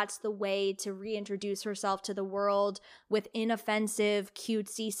 and that's the way to reintroduce herself to the world with inoffensive,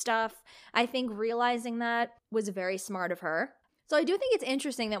 cutesy stuff. I think realizing that was very smart of her. So I do think it's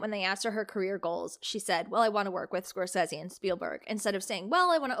interesting that when they asked her career goals, she said, "Well, I want to work with Scorsese and Spielberg," instead of saying, "Well,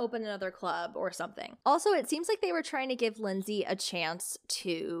 I want to open another club or something." Also, it seems like they were trying to give Lindsay a chance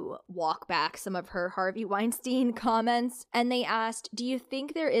to walk back some of her Harvey Weinstein comments. And they asked, "Do you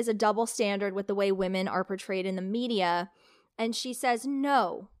think there is a double standard with the way women are portrayed in the media?" And she says,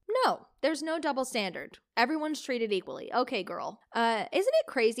 No, there's no double standard. Everyone's treated equally. Okay, girl. Isn't it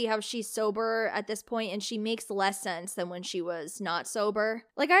crazy how she's sober at this point and she makes less sense than when she was not sober?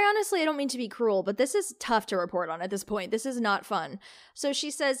 Like, I don't mean to be cruel, but this is tough to report on at this point. This is not fun. So she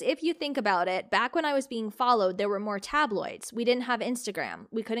says, "If you think about it, back when I was being followed, there were more tabloids. We didn't have Instagram.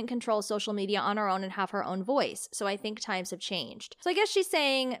 We couldn't control social media on our own and have our own voice. So I think times have changed." So I guess she's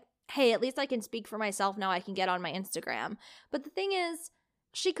saying, hey, at least I can speak for myself now. I can get on my Instagram. But the thing is,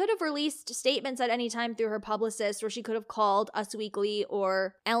 she could have released statements at any time through her publicist, or she could have called Us Weekly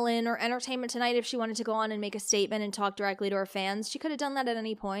or Ellen or Entertainment Tonight if she wanted to go on and make a statement and talk directly to her fans. She could have done that at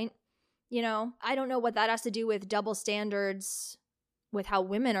any point. You know, I don't know what that has to do with double standards with how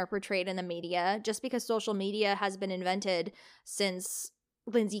women are portrayed in the media. Just because social media has been invented since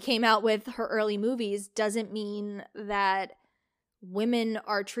Lindsay came out with her early movies doesn't mean that women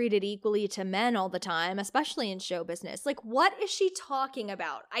are treated equally to men all the time, especially in show business. Like, what is she talking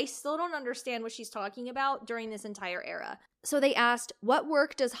about? I still don't understand what she's talking about during this entire era. So they asked, what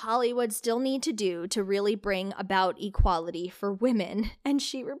work does Hollywood still need to do to really bring about equality for women? And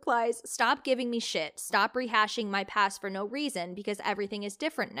she replies, "Stop giving me shit. Stop rehashing my past for no reason because everything is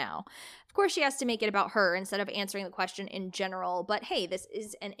different now." Of course, she has to make it about her instead of answering the question in general, but hey, this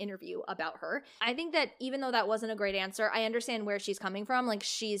is an interview about her. I think that even though that wasn't a great answer, I understand where she's coming from. Like,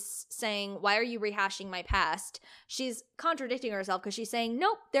 she's saying, why are you rehashing my past? She's contradicting herself because she's saying,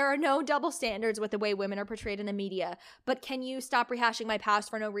 nope, there are no double standards with the way women are portrayed in the media, but can you stop rehashing my past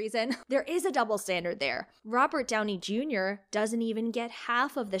for no reason? There is a double standard there. Robert Downey Jr. doesn't even get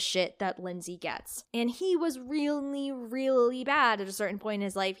half of the shit that Lindsay gets. And he was really, really bad at a certain point in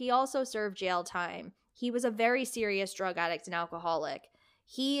his life. He also served jail time. He was a very serious drug addict and alcoholic.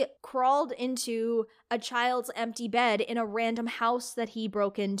 He crawled into a child's empty bed in a random house that he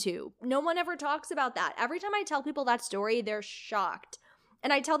broke into. No one ever talks about that. Every time I tell people that story, they're shocked.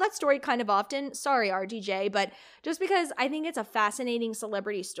 And I tell that story kind of often. Sorry, RDJ, but just because I think it's a fascinating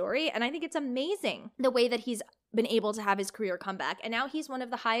celebrity story, and I think it's amazing the way that he's been able to have his career come back. And now he's one of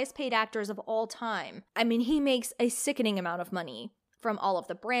the highest paid actors of all time. I mean, he makes a sickening amount of money from all of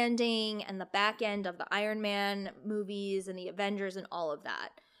the branding and the back end of the Iron Man movies and the Avengers and all of that.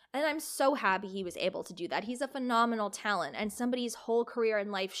 And I'm so happy he was able to do that. He's a phenomenal talent, and somebody's whole career in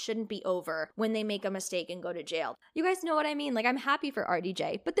life shouldn't be over when they make a mistake and go to jail. You guys know what I mean? Like, I'm happy for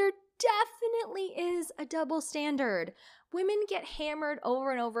RDJ, but there definitely is a double standard. Women get hammered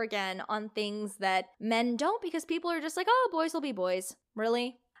over and over again on things that men don't because people are just like, oh, boys will be boys.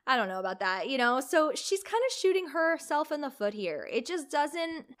 Really? I don't know about that, you know? So she's kind of shooting herself in the foot here. It just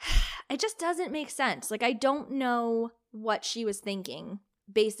doesn't make sense. Like, I don't know what she was thinking,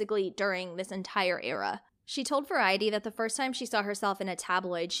 basically, during this entire era. She told Variety that the first time she saw herself in a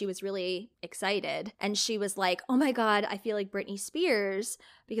tabloid, she was really excited. And she was like, oh my God, I feel like Britney Spears,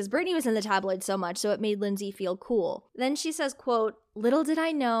 because Britney was in the tabloid so much, so it made Lindsay feel cool. Then she says, quote, little did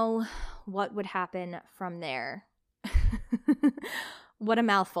I know what would happen from there. What a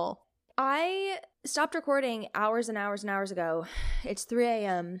mouthful. I stopped recording hours and hours and hours ago. It's 3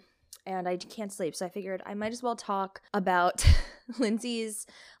 a.m. and I can't sleep, so I figured I might as well talk about Lindsay's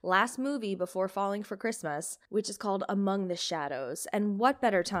last movie before falling for Christmas, which is called Among the Shadows. And what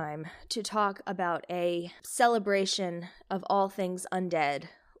better time to talk about a celebration of all things undead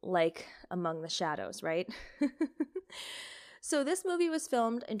like Among the Shadows, right? So this movie was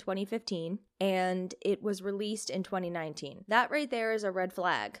filmed in 2015 and it was released in 2019. That right there is a red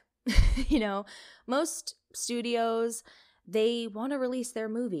flag. You know, most studios, they want to release their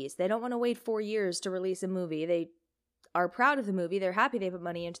movies. They don't want to wait 4 years to release a movie. They are proud of the movie. They're happy they put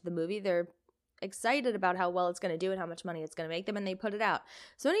money into the movie. They're excited about how well it's going to do and how much money it's going to make them, and they put it out.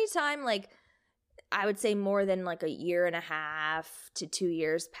 So anytime, like, I would say more than like 1.5 to 2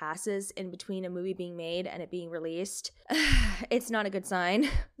 years passes in between a movie being made and it being released, it's not a good sign.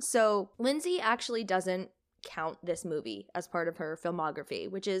 So Lindsay actually doesn't count this movie as part of her filmography,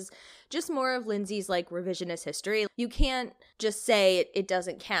 which is just more of Lindsay's like revisionist history. You can't just say it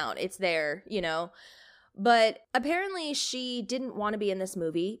doesn't count. It's there, you know. But apparently she didn't want to be in this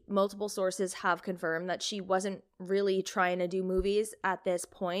movie. Multiple sources have confirmed that she wasn't really trying to do movies at this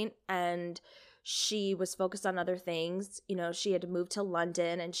point, and she was focused on other things. You know, she had to move to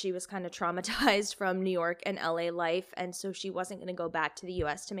London and she was kind of traumatized from New York and LA life. And so she wasn't going to go back to the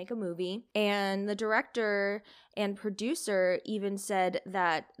US to make a movie. And the director and producer even said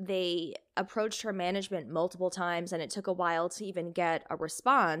that they approached her management multiple times and it took a while to even get a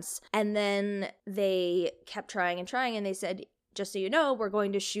response. And then they kept trying and they said, just so you know, we're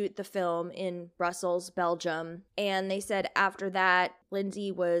going to shoot the film in Brussels, Belgium. And they said after that,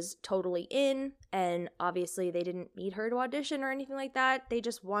 Lindsay was totally in. And obviously they didn't need her to audition or anything like that. They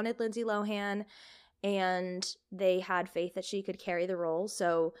just wanted Lindsay Lohan and they had faith that she could carry the role.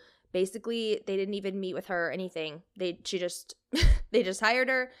 So basically they didn't even meet with her or anything. They just hired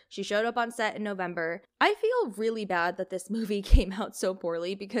her. She showed up on set in November. I feel really bad that this movie came out so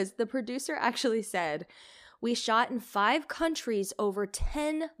poorly because the producer actually said, we shot in 5 countries over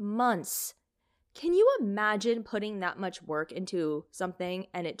 10 months. Can you imagine putting that much work into something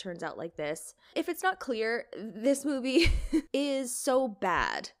and it turns out like this? If it's not clear, this movie is so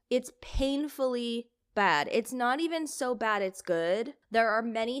bad. It's painfully bad. It's not even so bad it's good. There are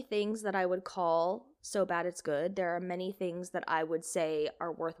many things that I would call so bad it's good. There are many things that I would say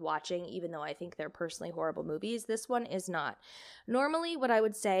are worth watching, even though I think they're personally horrible movies. This one is not. Normally, what I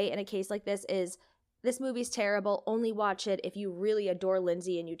would say in a case like this is, this movie's terrible. Only watch it if you really adore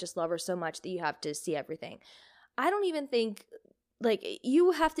Lindsay and you just love her so much that you have to see everything. I don't even think, like, you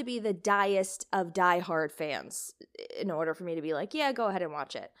have to be the diest of diehard fans in order for me to be like, yeah, go ahead and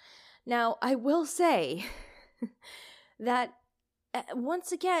watch it. Now, I will say that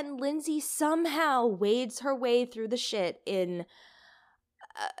once again, Lindsay somehow wades her way through the shit in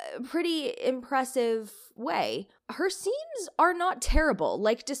a pretty impressive way. Her scenes are not terrible.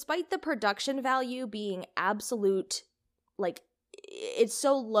 Like, despite the production value being absolute, like, it's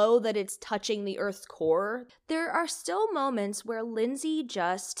so low that it's touching the Earth's core, there are still moments where Lindsay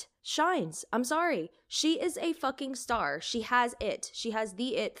just shines. I'm sorry. She is a fucking star. She has it. She has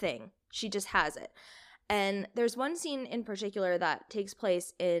the it thing. She just has it. And there's one scene in particular that takes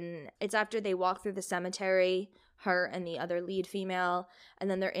place it's after they walk through the cemetery, her and the other lead female, and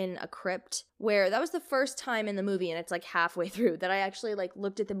then they're in a crypt, where that was the first time in the movie, and it's like halfway through, that I actually like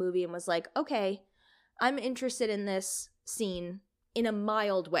looked at the movie and was like, okay, I'm interested in this scene in a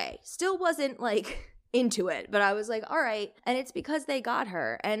mild way. Still wasn't like into it, but I was like, all right. And it's because they got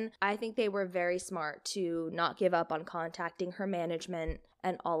her. And I think they were very smart to not give up on contacting her management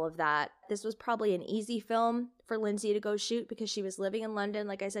and all of that. This was probably an easy film for Lindsay to go shoot because she was living in London.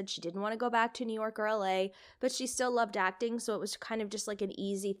 Like I said, she didn't want to go back to New York or LA, but she still loved acting. So it was kind of just like an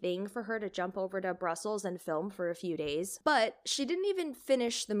easy thing for her to jump over to Brussels and film for a few days. But she didn't even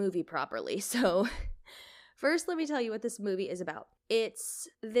finish the movie properly. So first, let me tell you what this movie is about. It's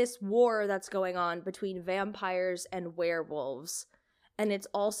this war that's going on between vampires and werewolves. And it's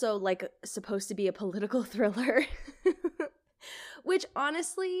also like supposed to be a political thriller. Which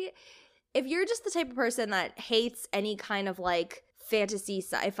honestly, if you're just the type of person that hates any kind of like fantasy,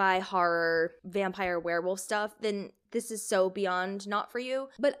 sci-fi, horror, vampire, werewolf stuff, then this is so beyond not for you.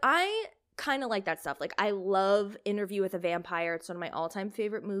 But I kind of like that stuff. Like, I love Interview with a Vampire. It's one of my all-time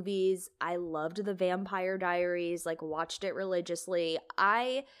favorite movies. I loved The Vampire Diaries, like watched it religiously.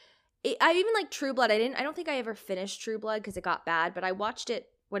 I even like True Blood. I don't think I ever finished True Blood because it got bad, but I watched it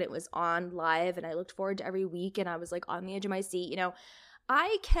when it was on live and I looked forward to every week and I was like on the edge of my seat. You know,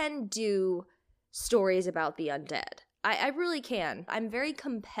 I can do stories about the undead. I really can. I'm very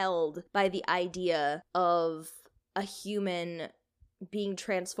compelled by the idea of a human being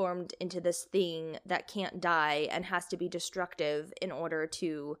transformed into this thing that can't die and has to be destructive in order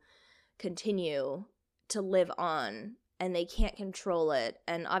to continue to live on, and they can't control it.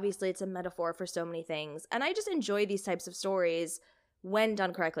 And obviously it's a metaphor for so many things. And I just enjoy these types of stories when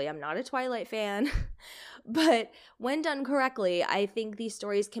done correctly. I'm not a Twilight fan, but when done correctly, I think these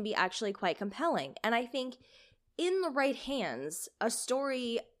stories can be actually quite compelling. And I think in the right hands, a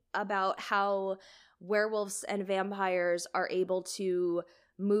story about how werewolves and vampires are able to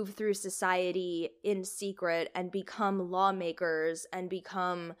move through society in secret and become lawmakers and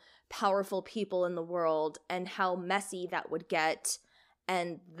become powerful people in the world, and how messy that would get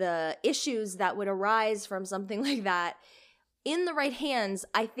and the issues that would arise from something like that. In the right hands,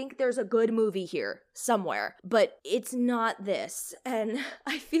 I think there's a good movie here somewhere, but it's not this. And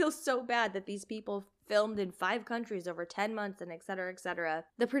I feel so bad that these people filmed in 5 countries over 10 months and et cetera, et cetera.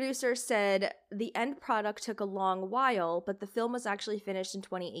 The producer said the end product took a long while, but the film was actually finished in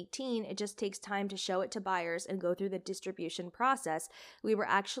 2018. It just takes time to show it to buyers and go through the distribution process. We were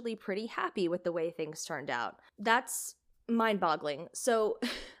actually pretty happy with the way things turned out. That's mind-boggling. So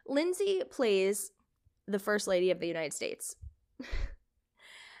Lindsay plays the First Lady of the United States.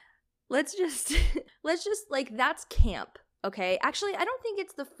 let's just like, that's camp. Okay, actually, I don't think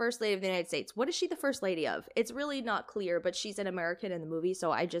it's the First Lady of the United States. What is she the First Lady of? It's really not clear, but she's an American in the movie,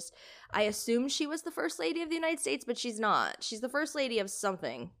 so I assume she was the First Lady of the United States, but she's not. She's the First Lady of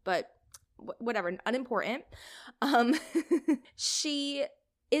something, but whatever, unimportant. She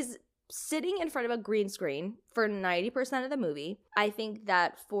is sitting in front of a green screen for 90% of the movie. I think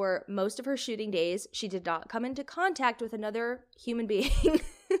that for most of her shooting days, she did not come into contact with another human being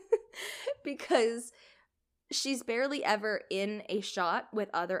because she's barely ever in a shot with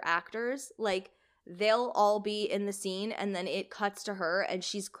other actors. Like, they'll all be in the scene and then it cuts to her and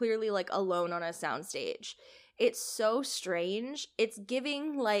she's clearly like alone on a soundstage. It's so strange. It's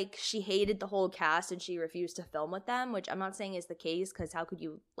giving like she hated the whole cast and she refused to film with them, which I'm not saying is the case, because how could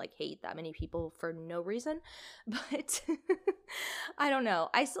you like hate that many people for no reason? But I don't know.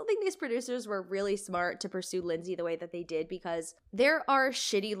 I still think these producers were really smart to pursue Lindsay the way that they did, because there are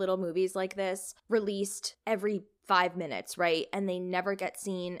shitty little movies like this released every 5 minutes, right? And they never get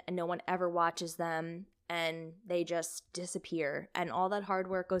seen and no one ever watches them and they just disappear and all that hard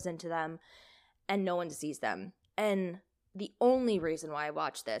work goes into them and no one sees them. And the only reason why I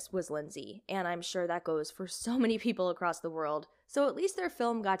watched this was Lindsay, and I'm sure that goes for so many people across the world. So at least their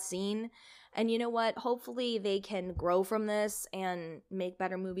film got seen, and you know what? Hopefully they can grow from this and make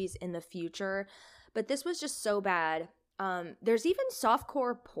better movies in the future. But this was just so bad. There's even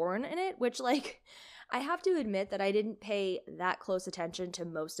softcore porn in it, which, like, I have to admit that I didn't pay that close attention to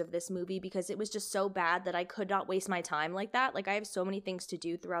most of this movie because it was just so bad that I could not waste my time like that. Like, I have so many things to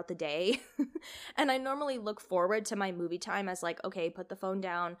do throughout the day. And I normally look forward to my movie time as like, okay, put the phone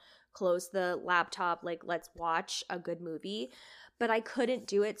down, close the laptop, like, let's watch a good movie. But I couldn't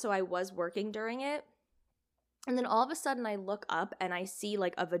do it, so I was working during it. And then all of a sudden I look up and I see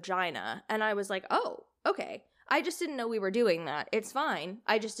like a vagina. And I was like, oh, okay. I just didn't know we were doing that. It's fine.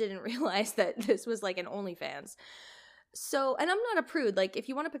 I just didn't realize that this was like an OnlyFans. So, and I'm not a prude. Like, if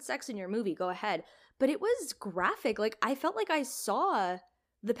you want to put sex in your movie, go ahead. But it was graphic. Like, I felt like I saw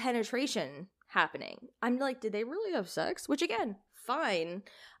the penetration happening. I'm like, did they really have sex? Which, again, fine.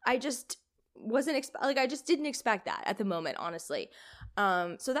 I just wasn't, I just didn't expect that at the moment, honestly.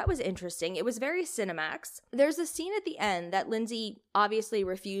 So that was interesting. It was very Cinemax. There's a scene at the end that Lindsay obviously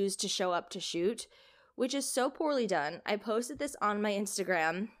refused to show up to shoot, which is so poorly done. I posted this on my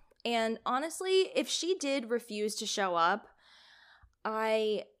Instagram, and honestly, if she did refuse to show up,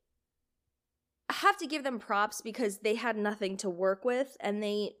 I have to give them props because they had nothing to work with, and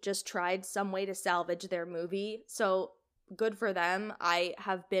they just tried some way to salvage their movie, so good for them. I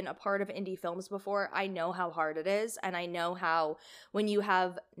have been a part of indie films before. I know how hard it is, and I know how when you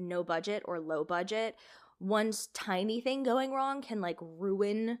have no budget or low budget, one tiny thing going wrong can like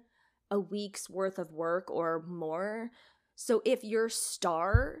ruin a week's worth of work or more. So if your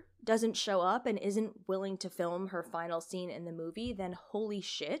star doesn't show up and isn't willing to film her final scene in the movie, then holy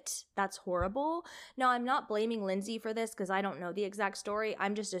shit, that's horrible. Now, I'm not blaming Lindsay for this because I don't know the exact story.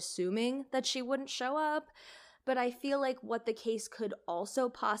 I'm just assuming that she wouldn't show up. But I feel like what the case could also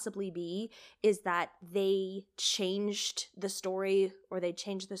possibly be is that they changed the story or they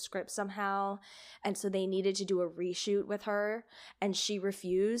changed the script somehow. And so they needed to do a reshoot with her. And she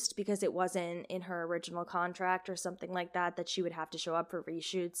refused because it wasn't in her original contract or something like that, that she would have to show up for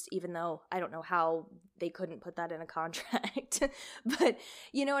reshoots, even though I don't know how they couldn't put that in a contract. But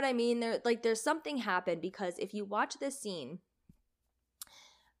you know what I mean? There's something happened, because if you watch this scene,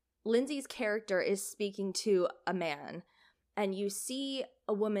 Lindsay's character is speaking to a man, and you see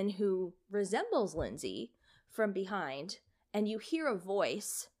a woman who resembles Lindsay from behind, and you hear a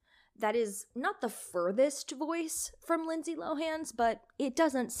voice that is not the furthest voice from Lindsay Lohan's, but it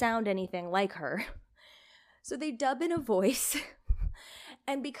doesn't sound anything like her. So they dub in a voice,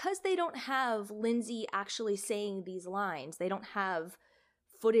 and because they don't have Lindsay actually saying these lines, they don't have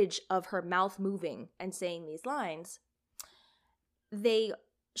footage of her mouth moving and saying these lines, they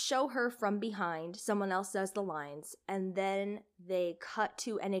show her from behind, someone else does the lines, and then they cut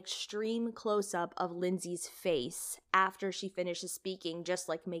to an extreme close-up of Lindsay's face after she finishes speaking, just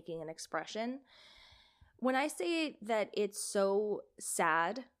like making an expression. When I say that it's so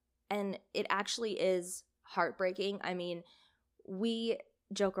sad, and it actually is heartbreaking, I mean, we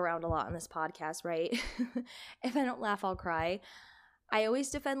joke around a lot on this podcast, right? If I don't laugh, I'll cry. I always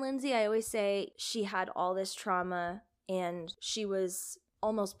defend Lindsay. I always say she had all this trauma, and she was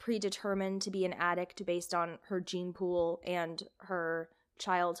almost predetermined to be an addict based on her gene pool and her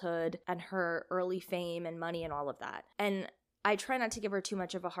childhood and her early fame and money and all of that. And I try not to give her too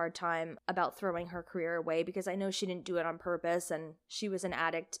much of a hard time about throwing her career away, because I know she didn't do it on purpose, and she was an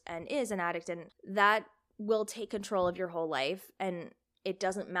addict and is an addict, and that will take control of your whole life. And it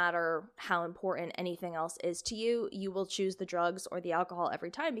doesn't matter how important anything else is to you. You will choose the drugs or the alcohol every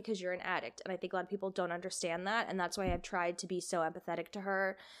time because you're an addict. And I think a lot of people don't understand that. And that's why I've tried to be so empathetic to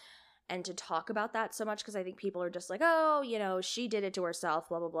her and to talk about that so much, because I think people are just like, oh, you know, she did it to herself,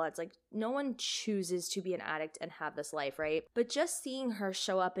 blah, blah, blah. It's like, no one chooses to be an addict and have this life, right? But just seeing her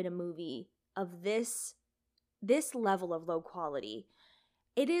show up in a movie of this level of low quality,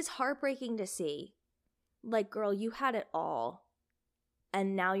 it is heartbreaking to see. Like, girl, you had it all.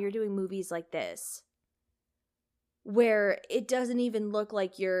 And now you're doing movies like this, where it doesn't even look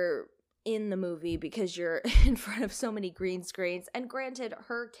like you're in the movie because you're in front of so many green screens. And granted,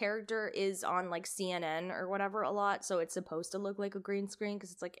 her character is on like CNN or whatever a lot, so it's supposed to look like a green screen,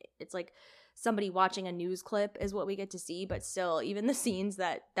 because it's like somebody watching a news clip is what we get to see. But still, even the scenes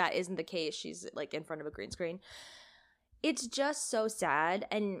that isn't the case, she's like in front of a green screen. It's just so sad.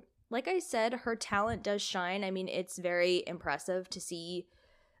 And like I said, her talent does shine. I mean, it's very impressive to see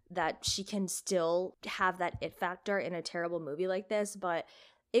that she can still have that it factor in a terrible movie like this. But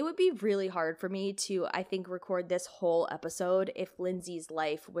it would be really hard for me to, I think, record this whole episode if Lindsay's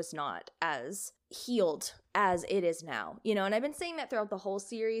life was not as healed as it is now. You know, and I've been saying that throughout the whole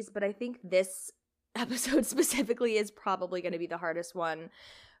series, but I think this episode specifically is probably going to be the hardest one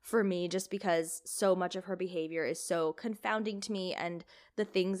for me, just because so much of her behavior is so confounding to me, and the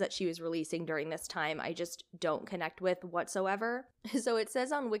things that she was releasing during this time I just don't connect with whatsoever. So it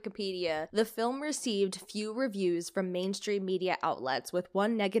says on Wikipedia, the film received few reviews from mainstream media outlets, with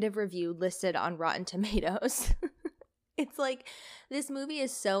one negative review listed on Rotten Tomatoes. It's like, this movie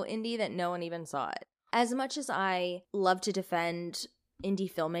is so indie that no one even saw it. As much as I love to defend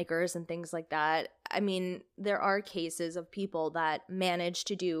indie filmmakers and things like that, I mean, there are cases of people that manage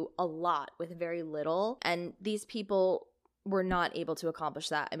to do a lot with very little, and these people were not able to accomplish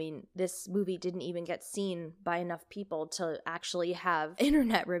that. I mean, this movie didn't even get seen by enough people to actually have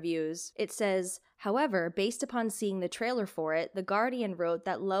internet reviews. It says, however, based upon seeing the trailer for it, The Guardian wrote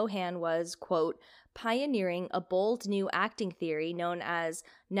that Lohan was, quote, pioneering a bold new acting theory known as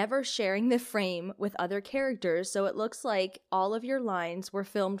never sharing the frame with other characters, so it looks like all of your lines were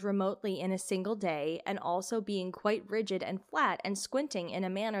filmed remotely in a single day, and also being quite rigid and flat and squinting in a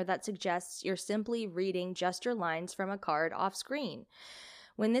manner that suggests you're simply reading just your lines from a card off screen.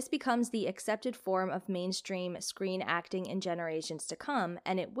 When this becomes the accepted form of mainstream screen acting in generations to come,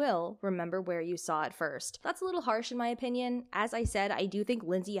 and it will, remember where you saw it first. That's a little harsh in my opinion. As I said, I do think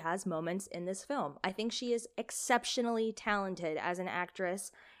Lindsay has moments in this film. I think she is exceptionally talented as an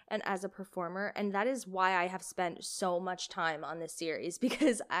actress and as a performer, and that is why I have spent so much time on this series,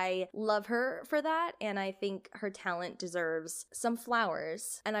 because I love her for that, and I think her talent deserves some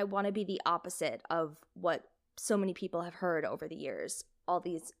flowers, and I want to be the opposite of what so many people have heard over the years, all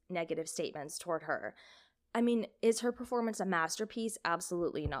these negative statements toward her. I mean, is her performance a masterpiece?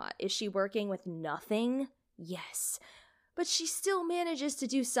 Absolutely not. Is she working with nothing? Yes. But she still manages to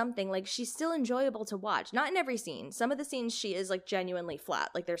do something. Like, she's still enjoyable to watch. Not in every scene. Some of the scenes she is, like, genuinely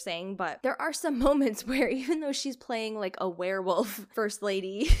flat, like they're saying. But there are some moments where even though she's playing, like, a werewolf first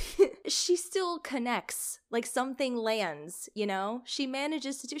lady, she still connects. Like, something lands, you know? She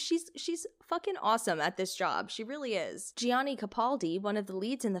manages to do... She's fucking awesome at this job. She really is. Gianni Capaldi, one of the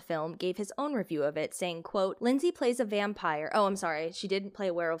leads in the film, gave his own review of it, saying, quote, Lindsay plays a vampire. Oh, I'm sorry. She didn't play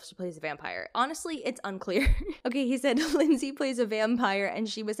a werewolf. She plays a vampire. Honestly, it's unclear. Okay, he said, Lindsay plays a vampire and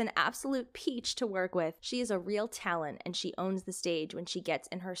she was an absolute peach to work with. She is a real talent and she owns the stage when she gets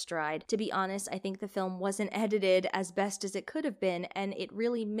in her stride. To be honest, I think the film wasn't edited as best as it could have been and it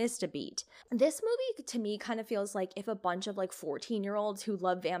really missed a beat. This movie, to me, kind of feels like if a bunch of like 14-year-olds who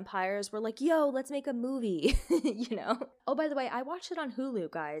love vampires were like, yo, let's make a movie, you know? Oh, by the way, I watched it on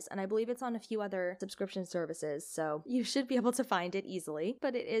Hulu, guys, and I believe it's on a few other subscription services, so you should be able to find it easily,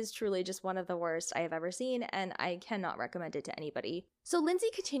 but it is truly just one of the worst I have ever seen, and I cannot recommend it to anybody. So Lindsay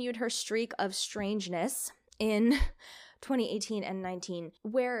continued her streak of strangeness in 2018 and 19,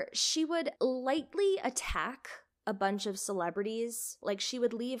 where she would lightly attack a bunch of celebrities. Like, she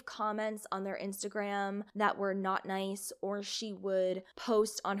would leave comments on their Instagram that were not nice, or she would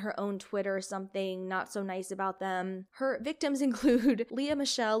post on her own Twitter something not so nice about them. Her victims include Lea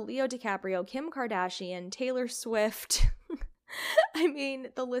Michele, Leo DiCaprio, Kim Kardashian, Taylor Swift. I mean,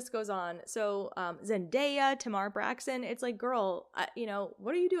 the list goes on. So, Zendaya, Tamar Braxton, it's like, girl, you know,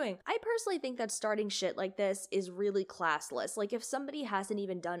 what are you doing? I personally think that starting shit like this is really classless. Like, if somebody hasn't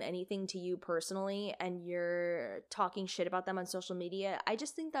even done anything to you personally and you're talking shit about them on social media, I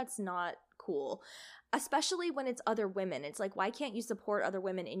just think that's not cool. Especially when it's other women. It's like, why can't you support other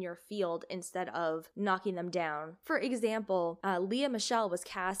women in your field instead of knocking them down? For example, Lea Michele was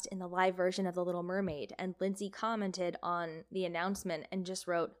cast in the live version of The Little Mermaid, and Lindsay commented on the announcement and just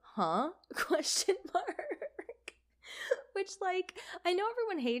wrote, huh? Question mark. Which, like, I know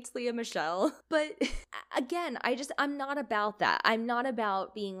everyone hates Lea Michele, but again, I'm not about that. I'm not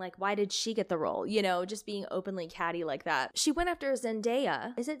about being like, why did she get the role? You know, just being openly catty like that. She went after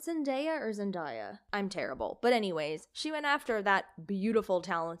Zendaya. Is it Zendaya or Zendaya? I'm terrible. But anyways, she went after that beautiful,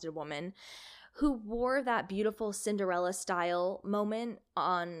 talented woman who wore that beautiful Cinderella style moment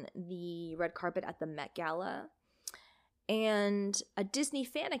on the red carpet at the Met Gala. And a Disney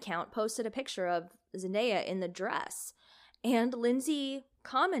fan account posted a picture of Zendaya in the dress. And Lindsay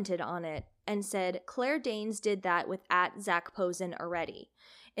commented on it and said, Claire Danes did that with @ZachPosen already.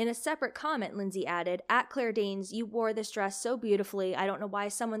 In a separate comment, Lindsay added, @Claire Danes, you wore this dress so beautifully. I don't know why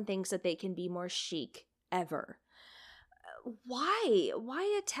someone thinks that they can be more chic, ever. Why?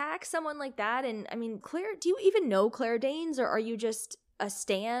 Why attack someone like that? And I mean, Claire, do you even know Claire Danes, or are you just a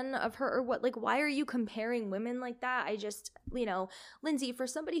stan of her, or what? Like, why are you comparing women like that? I just, you know, Lindsay, for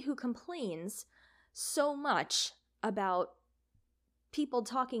somebody who complains so much about people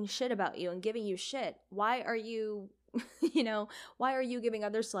talking shit about you and giving you shit, why are you, you know, why are you giving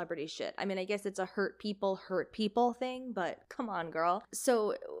other celebrities shit? I mean, I guess it's a hurt people thing, but come on, girl.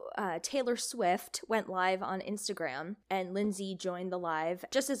 So Taylor Swift went live on Instagram, and Lindsay joined the live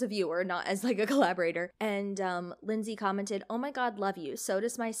just as a viewer, not as like a collaborator. And Lindsay commented, oh my God, love you. So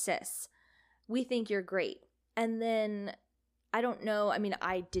does my sis. We think you're great. And then, I don't know, I mean,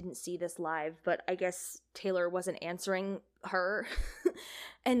 I didn't see this live, but I guess Taylor wasn't answering her.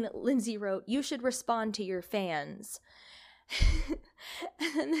 And Lindsay wrote, you should respond to your fans.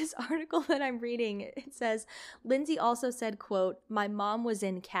 And then this article that I'm reading, it says, Lindsay also said, quote, my mom was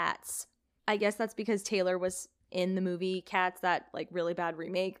in Cats. I guess that's because Taylor was in the movie Cats, that like really bad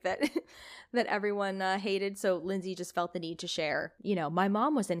remake that that everyone hated. So Lindsay just felt the need to share, you know, my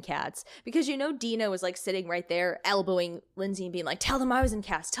mom was in Cats, because, you know, Dina was like sitting right there elbowing Lindsay and being like, tell them I was in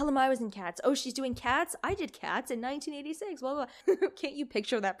Cats, tell them I was in Cats. Oh, she's doing Cats? I did Cats in 1986, blah, blah, blah. Can't you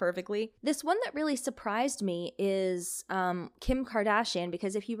picture that perfectly? This one that really surprised me is Kim Kardashian,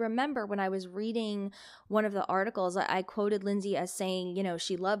 because if you remember when I was reading one of the articles, I quoted Lindsay as saying, you know,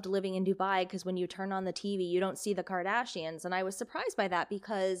 she loved living in Dubai because when you turn on the TV, you don't see the Kardashians. And I was surprised by that,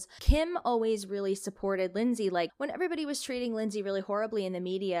 because Kim always really supported Lindsay. Like, when everybody was treating Lindsay really horribly in the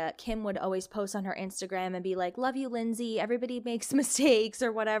media, Kim would always post on her Instagram and be like, love you, Lindsay, everybody makes mistakes,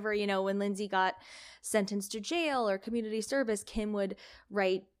 or whatever. You know, when Lindsay got sentenced to jail or community service, Kim would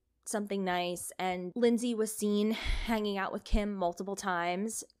write something nice, and Lindsay was seen hanging out with Kim multiple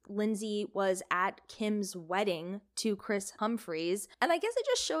times. Lindsay was at Kim's wedding to Chris Humphries, and I guess it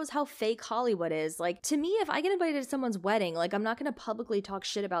just shows how fake Hollywood is. Like, to me, if I get invited to someone's wedding, like, I'm not going to publicly talk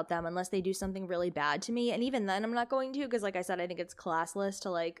shit about them unless they do something really bad to me, and even then I'm not going to, because like I said, I think it's classless to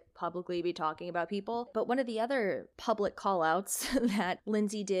like publicly be talking about people. But one of the other public call-outs that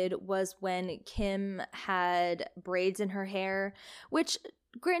Lindsay did was when Kim had braids in her hair, which,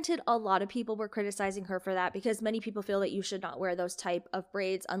 granted, a lot of people were criticizing her for that because many people feel that you should not wear those type of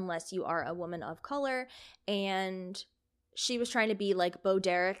braids unless you are a woman of color. And she was trying to be like Bo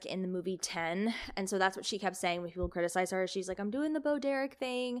Derek in the movie 10. And so that's what she kept saying when people criticize her. She's like, I'm doing the Bo Derek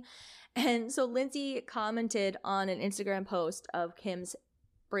thing. And so Lindsay commented on an Instagram post of Kim's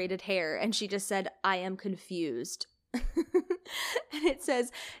braided hair, and she just said, I am confused. And it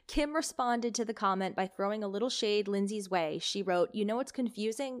says, Kim responded to the comment by throwing a little shade Lindsay's way. She wrote, you know what's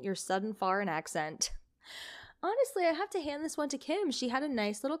confusing? Your sudden foreign accent. Honestly, I have to hand this one to Kim. She had a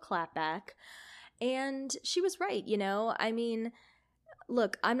nice little clapback, and she was right, you know? I mean,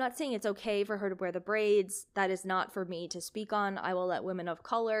 look, I'm not saying it's okay for her to wear the braids. That is not for me to speak on. I will let women of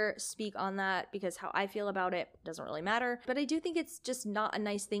color speak on that because how I feel about it doesn't really matter. But I do think it's just not a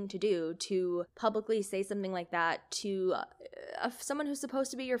nice thing to do, to publicly say something like that to someone who's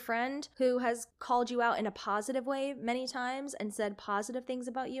supposed to be your friend, who has called you out in a positive way many times and said positive things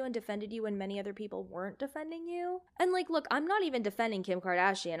about you and defended you when many other people weren't defending you. And like, look, I'm not even defending Kim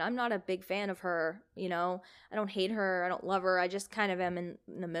Kardashian. I'm not a big fan of her, you know? I don't hate her. I don't love her. I just kind of am in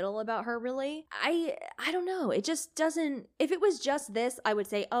the middle about her, really. I don't know. It just doesn't. If it was just this, I would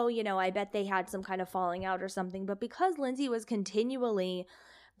say, oh, you know, I bet they had some kind of falling out or something. But because Lindsay was continually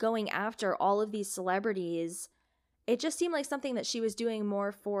going after all of these celebrities, it just seemed like something that she was doing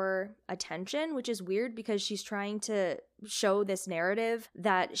more for attention, which is weird because she's trying to show this narrative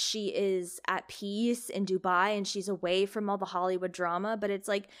that she is at peace in Dubai and she's away from all the Hollywood drama. But it's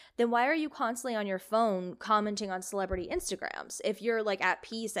like, then why are you constantly on your phone commenting on celebrity Instagrams if you're like at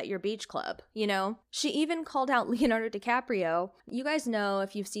peace at your beach club, you know? She even called out Leonardo DiCaprio. You guys know,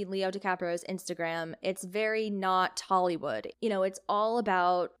 if you've seen Leo DiCaprio's Instagram, it's very not Hollywood. You know, it's all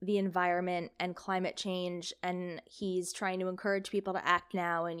about the environment and climate change, and he's trying to encourage people to act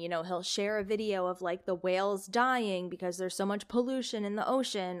now. And, you know, he'll share a video of like the whales dying because there's so much pollution in the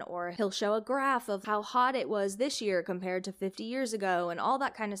ocean, or he'll show a graph of how hot it was this year compared to 50 years ago and all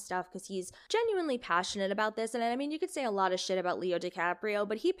that kind of stuff because he's genuinely passionate about this. And I mean, you could say a lot of shit about Leo DiCaprio,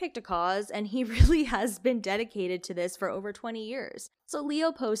 but he picked a cause and he really has been dedicated to this for over 20 years. So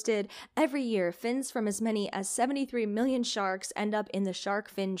Leo posted, every year, fins from as many as 73 million sharks end up in the shark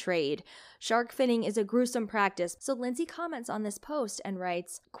fin trade. Shark finning is a gruesome practice. So Lindsay comments on this post and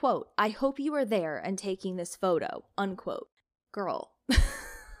writes, quote, I hope you were there and taking this photo, unquote. Girl.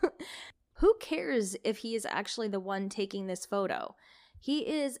 Who cares if he is actually the one taking this photo? He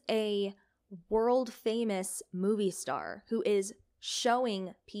is a world famous movie star who is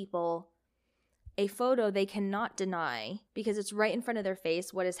showing people a photo they cannot deny because it's right in front of their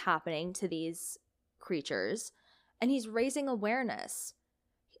face what is happening to these creatures, and he's raising awareness.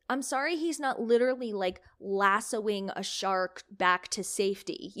 I'm sorry he's not literally like lassoing a shark back to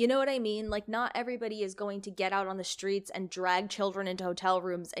safety. You know what I mean? Like, not everybody is going to get out on the streets and drag children into hotel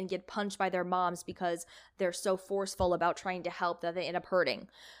rooms and get punched by their moms because they're so forceful about trying to help that they end up hurting.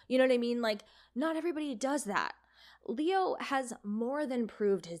 You know what I mean? Like, not everybody does that. Leo has more than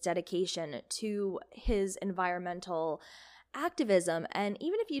proved his dedication to his environmental activism, and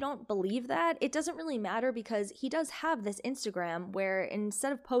even if you don't believe that, it doesn't really matter because he does have this Instagram where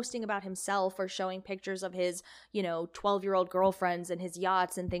instead of posting about himself or showing pictures of his, 12-year-old girlfriends and his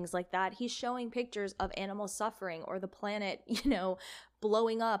yachts and things like that, he's showing pictures of animals suffering or the planet,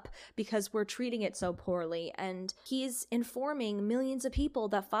 blowing up because we're treating it so poorly. And he's informing millions of people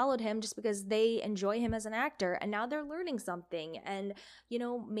that followed him just because they enjoy him as an actor, and now they're learning something, and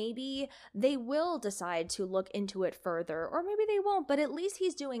maybe they will decide to look into it further, or maybe they won't, but at least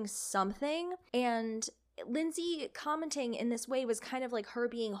he's doing something. And Lindsay commenting in this way was kind of like her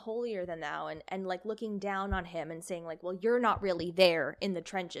being holier than thou and like looking down on him and saying like, well, you're not really there in the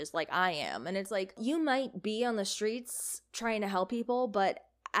trenches like I am. And it's like, you might be on the streets trying to help people, but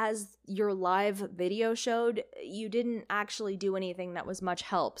as your live video showed, you didn't actually do anything that was much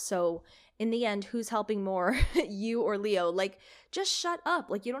help. So in the end, who's helping more, you or Leo? Like, just shut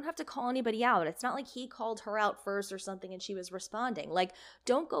up. Like, you don't have to call anybody out. It's not like he called her out first or something and she was responding. Like,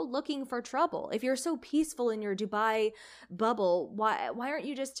 don't go looking for trouble. If you're so peaceful in your Dubai bubble, why aren't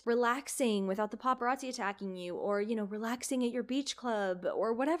you just relaxing without the paparazzi attacking you, or, you know, relaxing at your beach club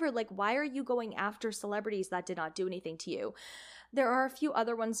or whatever? Like, why are you going after celebrities that did not do anything to you? There are a few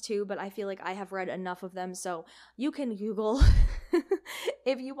other ones too, but I feel like I have read enough of them, so you can Google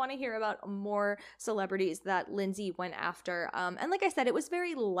if you want to hear about more celebrities that Lindsay went after. And like I said, it was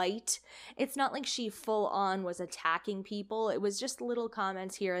very light. It's not like she full on was attacking people. It was just little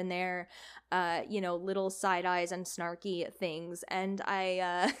comments here and there, you know, little side eyes and snarky things. And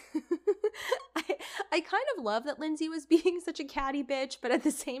I kind of love that Lindsay was being such a catty bitch, but at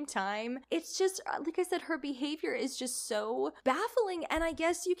the same time, it's just, like I said, her behavior is just so baffling. And I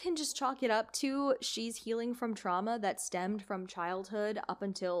guess you can just chalk it up to she's healing from trauma that stemmed from childhood up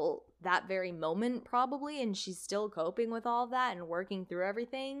until that very moment, probably, and she's still coping with all of that and working through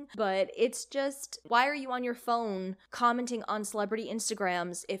everything. But it's just, why are you on your phone commenting on celebrity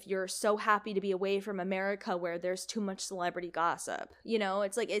Instagrams if you're so happy to be away from America where there's too much celebrity gossip? You know,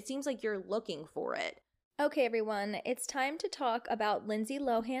 it's like, it seems like you're looking for it. Okay, everyone, it's time to talk about Lindsay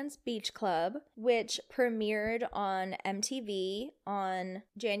Lohan's Beach Club, which premiered on MTV on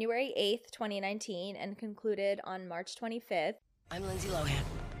January 8th, 2019, and concluded on March 25th. I'm Lindsay Lohan.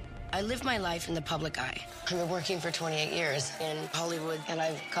 I live my life in the public eye. I've been working for 28 years in Hollywood, and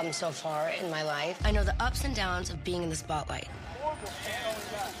I've come so far in my life. I know the ups and downs of being in the spotlight.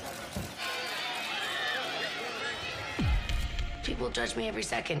 People judge me every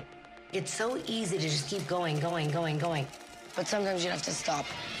second. It's so easy to just keep going. But sometimes you have to stop.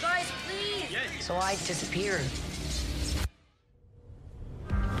 Guys, please! So I disappeared.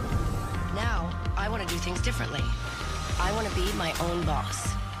 Now, I want to do things differently. I want to be my own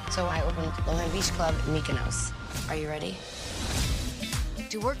boss. So I opened Lohan Beach Club in Mykonos. Are you ready?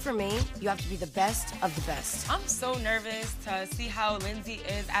 To work for me, you have to be the best of the best. I'm so nervous to see how Lindsay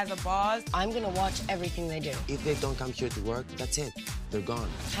is as a boss. I'm gonna watch everything they do. If they don't come here to work, that's it. They're gone.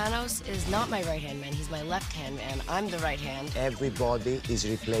 Panos is not my right-hand man. He's my left-hand man. I'm the right hand. Everybody is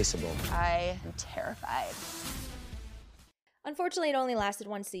replaceable. I am terrified. Unfortunately, it only lasted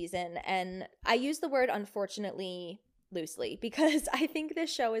one season, and I use the word unfortunately loosely because I think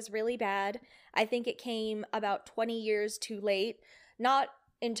this show is really bad. I think it came about 20 years too late, not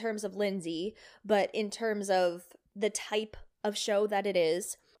in terms of Lindsay, but in terms of the type of show that it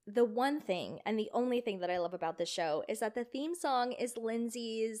is. The one thing and the only thing that I love about this show is that the theme song is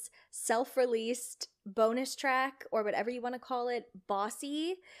Lindsay's self-released bonus track, or whatever you want to call it,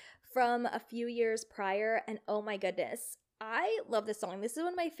 Bossy, from a few years prior. And oh my goodness, I love this song. This is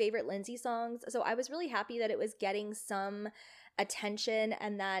one of my favorite Lindsay songs. So I was really happy that it was getting some attention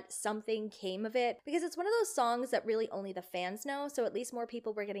and that something came of it, because it's one of those songs that really only the fans know, so at least more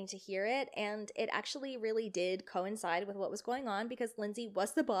people were getting to hear it. And it actually really did coincide with what was going on, because Lindsay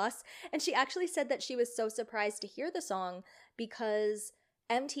was the boss, and she actually said that she was so surprised to hear the song because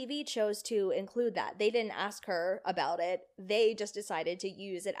MTV chose to include that. They didn't ask her about it. They just decided to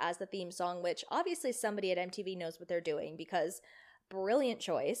use it as the theme song, which obviously somebody at MTV knows what they're doing, because brilliant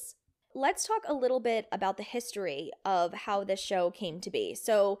choice. Let's talk a little bit about the history of how this show came to be.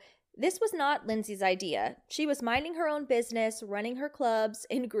 So this was not Lindsay's idea. She was minding her own business, running her clubs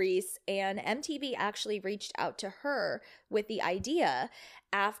in Greece, and MTV actually reached out to her with the idea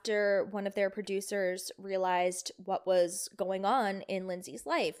after one of their producers realized what was going on in Lindsay's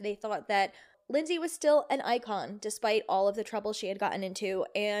life. They thought that Lindsay was still an icon despite all of the trouble she had gotten into,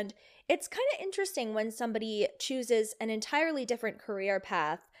 and it's kind of interesting when somebody chooses an entirely different career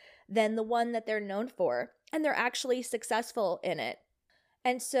path than the one that they're known for, and they're actually successful in it.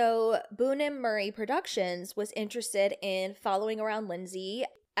 And so Boone & Murray Productions was interested in following around Lindsay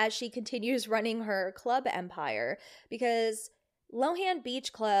as she continues running her club empire, because Lohan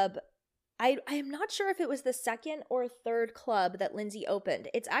Beach Club, I am not sure if it was the second or third club that Lindsay opened.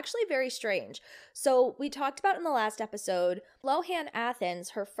 It's actually very strange. So we talked about in the last episode, Lohan Athens,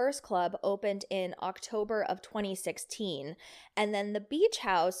 her first club, opened in October of 2016. And then the Beach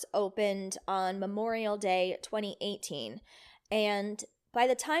House opened on Memorial Day 2018. And by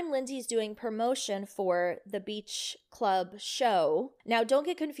the time Lindsay's doing promotion for the Beach Club show, now don't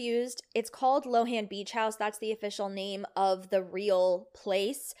get confused, it's called Lohan Beach House. That's the official name of the real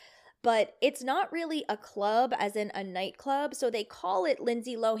place. But it's not really a club as in a nightclub, so they call it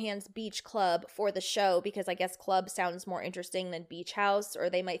Lindsay Lohan's Beach Club for the show because I guess club sounds more interesting than beach house, or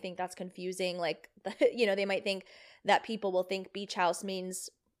they might think that's confusing. Like, you know, they might think that people will think beach house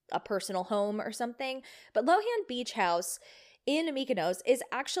means a personal home or something. But Lohan Beach House in Mykonos is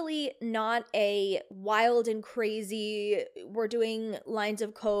actually not a wild and crazy, we're doing lines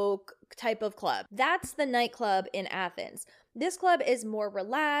of coke type of club. That's the nightclub in Athens. This club is more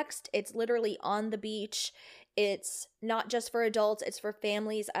relaxed. It's literally on the beach. It's not just for adults, it's for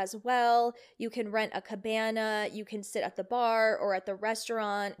families as well. You can rent a cabana, you can sit at the bar or at the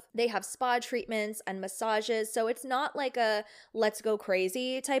restaurant. They have spa treatments and massages, so it's not like a let's go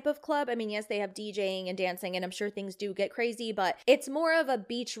crazy type of club. I mean, yes, they have DJing and dancing, and I'm sure things do get crazy, but it's more of a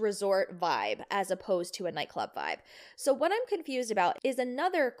beach resort vibe as opposed to a nightclub vibe. So what I'm confused about is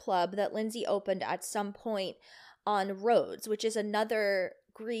another club that Lindsay opened at some point on Rhodes, which is another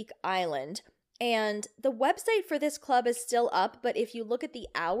Greek island. And the website for this club is still up, but if you look at the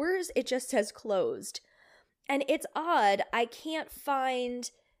hours, it just says closed. And it's odd. I can't find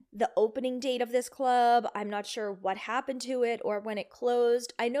the opening date of this club. I'm not sure what happened to it or when it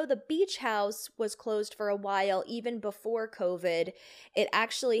closed. I know the beach house was closed for a while, even before COVID. It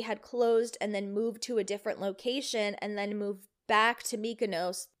actually had closed and then moved to a different location and then moved back to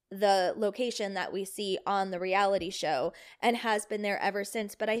Mykonos, the location that we see on the reality show, and has been there ever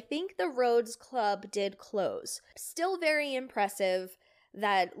since. But I think the Rhodes Club did close. Still very impressive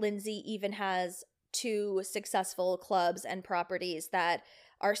that Lindsay even has 2 successful clubs and properties that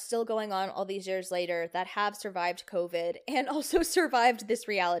are still going on all these years later, that have survived COVID and also survived this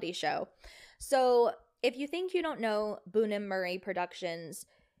reality show. So if you think you don't know Boonim Murray Productions,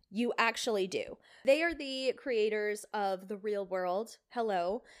 you actually do. They are the creators of The Real World,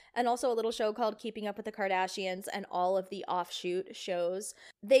 hello, and also a little show called Keeping Up with the Kardashians and all of the offshoot shows.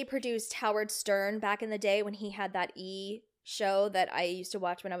 They produced Howard Stern back in the day when he had that E! Show that I used to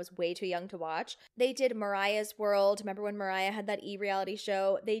watch when I was way too young to watch. They did Mariah's World. Remember when Mariah had that E! Reality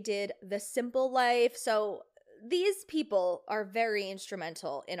show? They did The Simple Life. So these people are very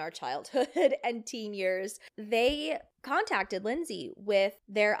instrumental in our childhood and teen years. They contacted Lindsay with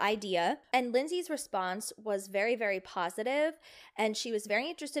their idea, and Lindsay's response was very, very positive, and she was very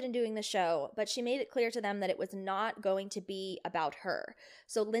interested in doing the show, but she made it clear to them that it was not going to be about her.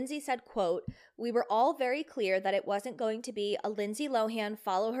 So Lindsay said, quote, "We were all very clear that it wasn't going to be a Lindsay Lohan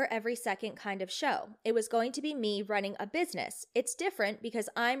follow her every second kind of show. It was going to be me running a business. It's different because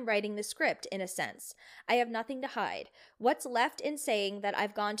I'm writing the script in a sense. I have nothing to hide. What's left in saying that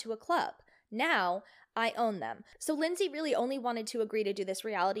I've gone to a club? Now, I own them." So Lindsay really only wanted to agree to do this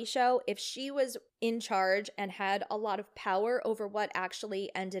reality show if she was in charge and had a lot of power over what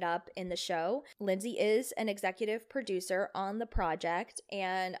actually ended up in the show. Lindsay is an executive producer on the project,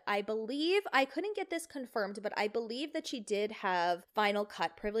 and I believe, I couldn't get this confirmed, but I believe that she did have final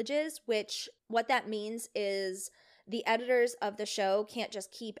cut privileges, which what that means is the editors of the show can't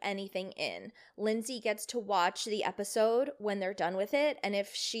just keep anything in. Lindsay gets to watch the episode when they're done with it, and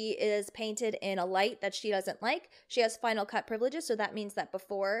if she is painted in a light that she doesn't like, she has final cut privileges, so that means that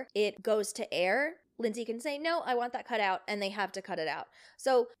before it goes to air, Lindsay can say, no, I want that cut out, and they have to cut it out.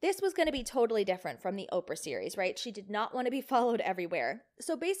 So this was going to be totally different from the Oprah series, right? She did not want to be followed everywhere.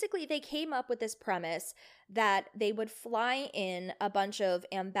 So basically, they came up with this premise that they would fly in a bunch of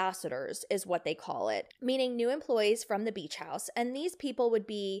ambassadors, is what they call it, meaning new employees from the beach house. And these people would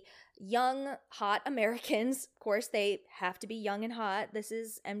be young, hot Americans. Of course, they have to be young and hot. This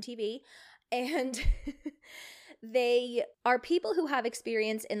is MTV. And they are people who have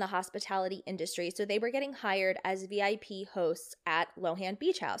experience in the hospitality industry. So they were getting hired as VIP hosts at Lohan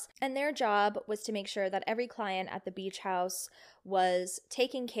Beach House. And their job was to make sure that every client at the beach house was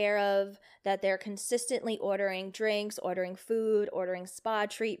taken care of, that they're consistently ordering drinks, ordering food, ordering spa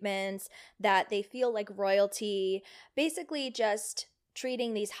treatments, that they feel like royalty, basically just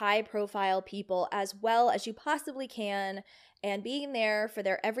treating these high profile people as well as you possibly can, and being there for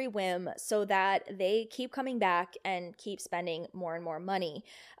their every whim so that they keep coming back and keep spending more and more money.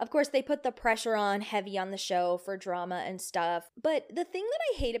 Of course, they put the pressure on heavy on the show for drama and stuff. But the thing that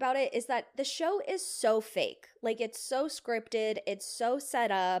I hate about it is that the show is so fake. Like, it's so scripted, it's so set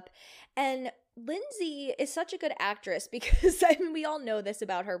up, and Lindsay is such a good actress because, I mean, we all know this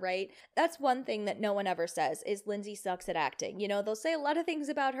about her, right? That's one thing that no one ever says is Lindsay sucks at acting. You know, they'll say a lot of things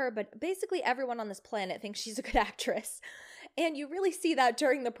about her, but basically everyone on this planet thinks she's a good actress. And you really see that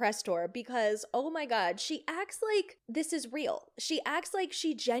during the press tour because, oh my God, she acts like this is real. She acts like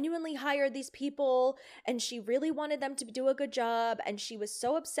she genuinely hired these people and she really wanted them to do a good job. And she was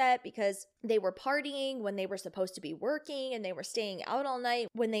so upset because they were partying when they were supposed to be working and they were staying out all night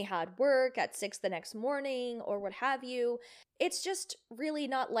when they had work at 6 the next morning or what have you. It's just really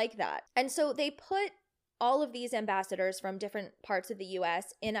not like that. And so they put all of these ambassadors from different parts of the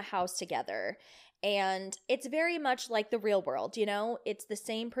US in a house together. And it's very much like the real world, you know? It's the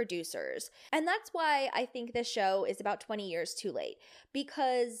same producers. And that's why I think this show is about 20 years too late,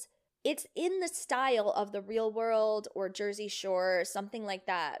 because it's in the style of the real world or Jersey Shore, something like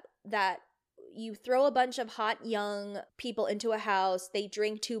that, that you throw a bunch of hot young people into a house, they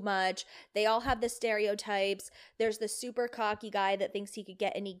drink too much, they all have the stereotypes. There's the super cocky guy that thinks he could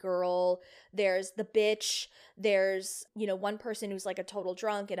get any girl, there's the bitch, there's, you know, one person who's like a total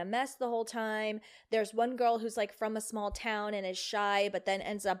drunk and a mess the whole time, there's one girl who's like from a small town and is shy but then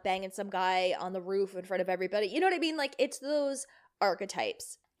ends up banging some guy on the roof in front of everybody. You know what I mean? Like, it's those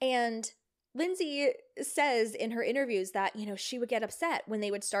archetypes. And Lindsay says in her interviews that, you know, she would get upset when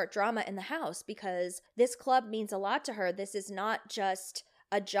they would start drama in the house because this club means a lot to her. This is not just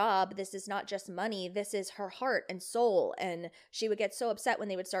a job. This is not just money. This is her heart and soul. And she would get so upset when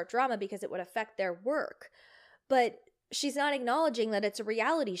they would start drama because it would affect their work. But she's not acknowledging that it's a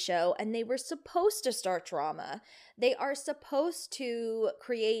reality show and they were supposed to start drama. They are supposed to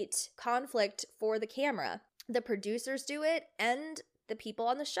create conflict for the camera. The producers do it, and the people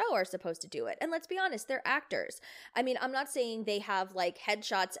on the show are supposed to do it. And let's be honest, they're actors. I mean, I'm not saying they have like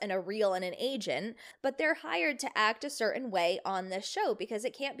headshots and a reel and an agent, but they're hired to act a certain way on this show because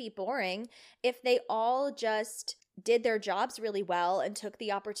it can't be boring if they all just did their jobs really well and took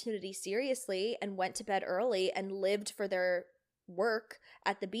the opportunity seriously and went to bed early and lived for their work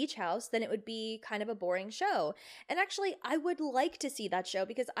at the beach house. Then it would be kind of a boring show. And actually, I would like to see that show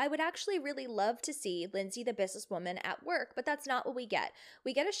because I would actually really love to see Lindsay, the businesswoman, at work, but that's not what we get.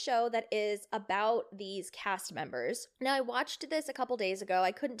 We get a show that is about these cast members. Now, I watched this a couple days ago.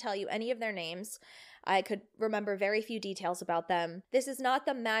 I couldn't tell you any of their names. I could remember very few details about them. This is not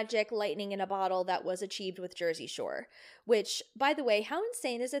the magic lightning in a bottle that was achieved with Jersey Shore, which, by the way, how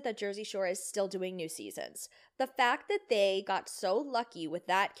insane is it that Jersey Shore is still doing new seasons? The fact that they got so lucky with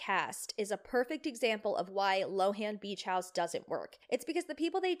that cast is a perfect example of why Lohan Beach House doesn't work. It's because the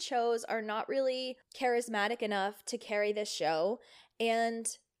people they chose are not really charismatic enough to carry this show, and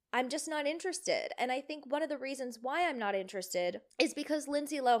I'm just not interested. And I think one of the reasons why I'm not interested is because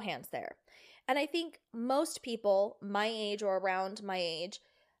Lindsay Lohan's there. And I think most people my age or around my age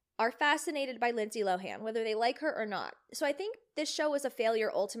are fascinated by Lindsay Lohan, whether they like her or not. So I think this show was a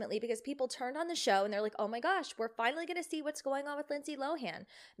failure ultimately because people turned on the show and they're like, oh my gosh, we're finally going to see what's going on with Lindsay Lohan.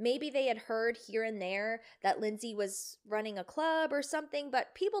 Maybe they had heard here and there that Lindsay was running a club or something,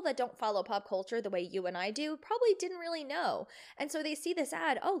 but people that don't follow pop culture the way you and I do probably didn't really know. And so they see this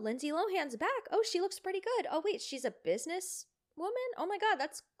ad, oh, Lindsay Lohan's back. Oh, she looks pretty good. Oh, wait, she's a business woman? Oh my God,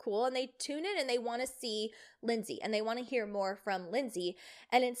 that's cool. And they tune in and they want to see Lindsay and they want to hear more from Lindsay.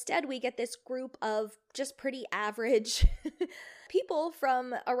 And instead we get this group of just pretty average people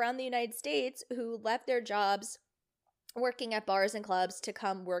from around the United States who left their jobs working at bars and clubs to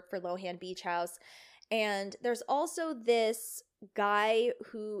come work for Lohan Beach House. And there's also this guy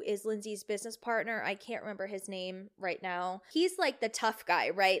who is Lindsay's business partner. I can't remember his name right now. He's like the tough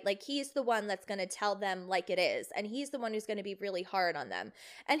guy, right? Like he's the one that's going to tell them like it is. And he's the one who's going to be really hard on them.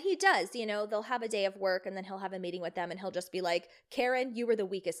 And he does, you know, they'll have a day of work and then he'll have a meeting with them and he'll just be like, Karen, you were the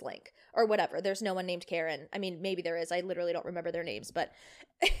weakest link or whatever. There's no one named Karen. I mean, maybe there is. I literally don't remember their names, but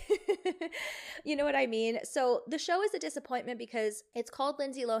you know what I mean? So the show is a disappointment because it's called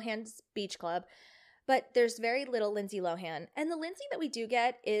Lindsay Lohan's Beach Club. But there's very little Lindsay Lohan. And the Lindsay that we do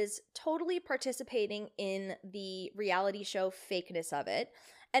get is totally participating in the reality show fakeness of it.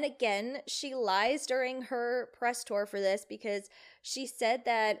 And again, she lies during her press tour for this because she said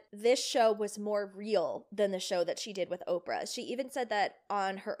that this show was more real than the show that she did with Oprah. She even said that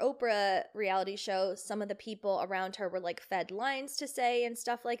on her Oprah reality show, some of the people around her were like fed lines to say and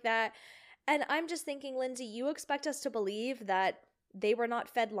stuff like that. And I'm just thinking, Lindsay, you expect us to believe that they were not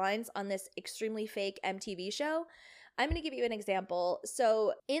fed lines on this extremely fake MTV show? I'm going to give you an example.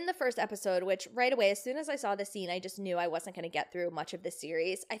 So in the first episode, which right away, as soon as I saw the scene, I just knew I wasn't going to get through much of the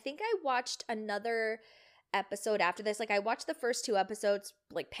series. I think I watched another episode after this. Like I watched the first 2 episodes,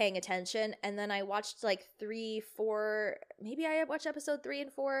 like paying attention. And then I watched like 3, 4, maybe I watched episode 3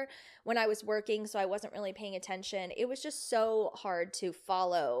 and 4 when I was working. So I wasn't really paying attention. It was just so hard to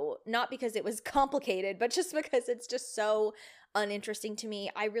follow, not because it was complicated, but just because it's just so uninteresting to me.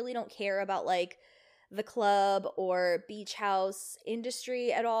 I really don't care about like the club or beach house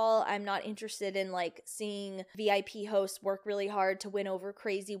industry at all. I'm not interested in like seeing VIP hosts work really hard to win over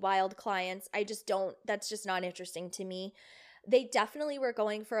crazy wild clients. I just don't, that's just not interesting to me. They definitely were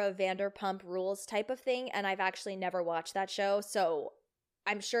going for a Vanderpump Rules type of thing, and I've actually never watched that show, so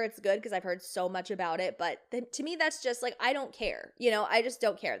I'm sure it's good because I've heard so much about it, but to me that's just like, I don't care. You know, I just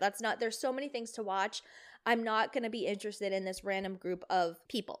don't care. That's not, there's so many things to watch. I'm not going to be interested in this random group of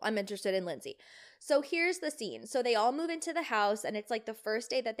people. I'm interested in Lindsay. So here's the scene. So they all move into the house, and it's like the first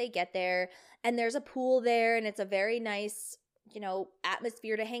day that they get there, and there's a pool there, and it's a very nice,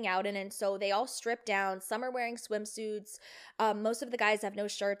 atmosphere to hang out in. And so they all strip down. Some are wearing swimsuits. Most of the guys have no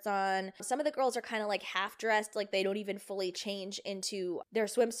shirts on. Some of the girls are kind of like half dressed, like they don't even fully change into their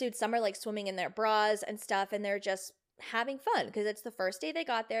swimsuits. Some are like swimming in their bras and stuff, and they're just having fun because it's the first day they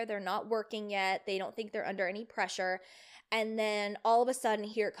got there. They're not working yet. They don't think they're under any pressure. And then all of a sudden,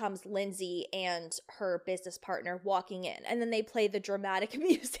 here comes Lindsay and her business partner walking in. And then they play the dramatic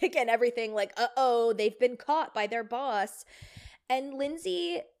music and everything like, uh-oh, they've been caught by their boss. And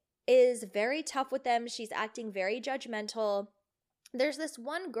Lindsay is very tough with them. She's acting very judgmental. There's this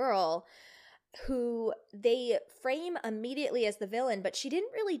one girl who they frame immediately as the villain, but she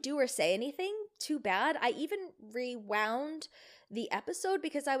didn't really do or say anything too bad. I even rewound the episode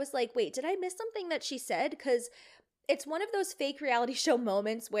because I was like, wait, did I miss something that she said? Because it's one of those fake reality show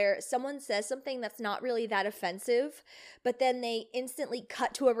moments where someone says something that's not really that offensive, but then they instantly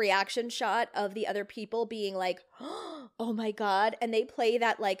cut to a reaction shot of the other people being like, oh my God. And they play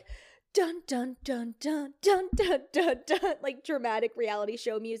that like, dun, dun, dun, dun, dun, dun, dun, dun, like dramatic reality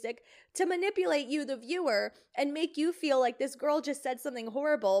show music to manipulate you, the viewer, and make you feel like this girl just said something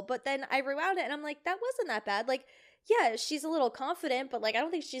horrible. But then I rewound it and I'm like, that wasn't that bad. Like, yeah, she's a little confident, but like, I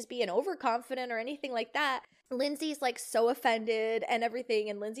don't think she's being overconfident or anything like that. Lindsay's like so offended and everything,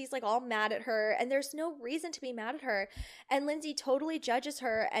 and Lindsay's like all mad at her, and there's no reason to be mad at her. And Lindsay totally judges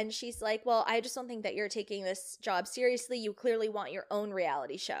her, and she's like, well, I just don't think that you're taking this job seriously. You clearly want your own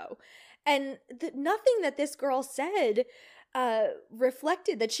reality show. And nothing that this girl said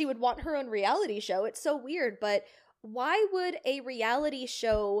reflected that she would want her own reality show. It's so weird, but why would a reality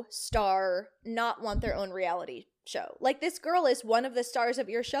show star not want their own reality show? Like, this girl is one of the stars of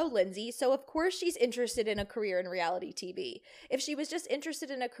your show, Lindsay, so of course she's interested in a career in reality TV. If she was just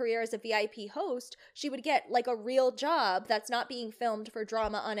interested in a career as a VIP host, she would get like a real job that's not being filmed for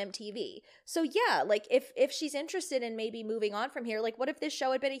drama on MTV. So yeah, like if she's interested in maybe moving on from here, like what if this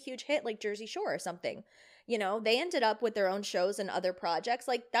show had been a huge hit like Jersey Shore or something? They ended up with their own shows and other projects.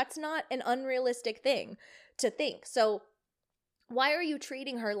 Like, that's not an unrealistic thing to think. So why are you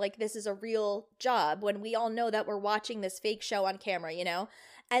treating her like this is a real job when we all know that we're watching this fake show on camera,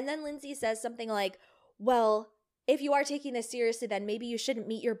 And then Lindsay says something like, well, if you are taking this seriously, then maybe you shouldn't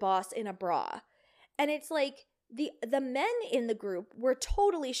meet your boss in a bra. And it's like the men in the group were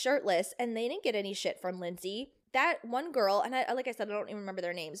totally shirtless and they didn't get any shit from Lindsay. That one girl, and like I said, I don't even remember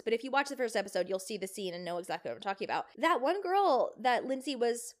their names, but if you watch the first episode, you'll see the scene and know exactly what I'm talking about. That one girl that Lindsay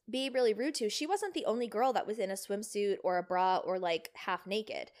was being really rude to, she wasn't the only girl that was in a swimsuit or a bra or like half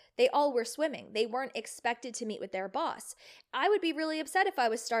naked. They all were swimming. They weren't expected to meet with their boss. I would be really upset if I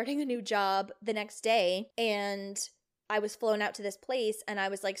was starting a new job the next day and I was flown out to this place and I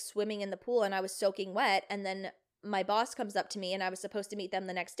was like swimming in the pool and I was soaking wet, and then my boss comes up to me and I was supposed to meet them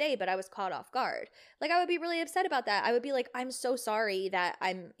the next day, but I was caught off guard. Like, I would be really upset about that. I would be like, I'm so sorry that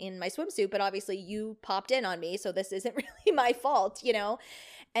I'm in my swimsuit, but obviously you popped in on me, so this isn't really my fault,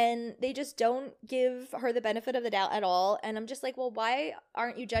 And they just don't give her the benefit of the doubt at all. And I'm just like, well, why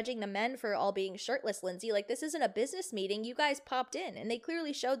aren't you judging the men for all being shirtless, Lindsay? Like, this isn't a business meeting. You guys popped in, and they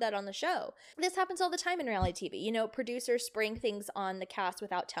clearly showed that on the show. This happens all the time in reality TV. Producers spring things on the cast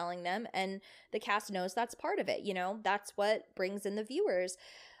without telling them, and the cast knows that's part of it. That's what brings in the viewers.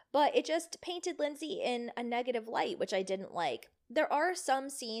 But it just painted Lindsay in a negative light, which I didn't like. There are some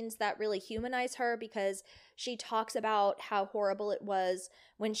scenes that really humanize her because she talks about how horrible it was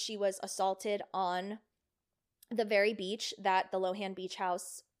when she was assaulted on the very beach that the Lohan Beach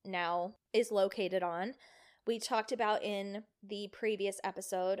House now is located on. We talked about in the previous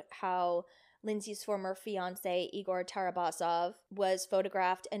episode how Lindsay's former fiance, Igor Tarabasov, was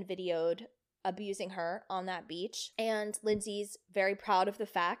photographed and videoed abusing her on that beach. And Lindsay's very proud of the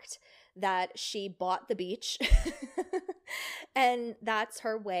fact that she bought the beach. And that's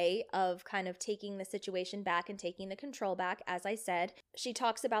her way of kind of taking the situation back and taking the control back. As I said, she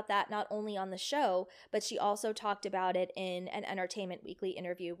talks about that not only on the show, but she also talked about it in an Entertainment Weekly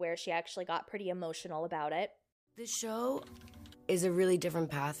interview where she actually got pretty emotional about it. The show is a really different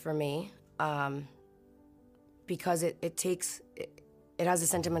path for me because it has a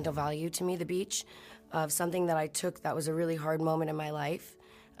sentimental value to me, the beach, of something that I took that was a really hard moment in my life,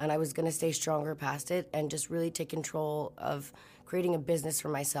 and I was going to stay stronger past it and just really take control of creating a business for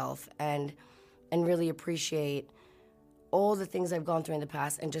myself and really appreciate all the things I've gone through in the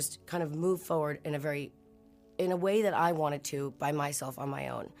past and just kind of move forward in a way that I wanted to by myself on my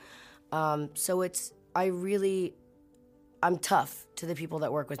own. So I'm tough to the people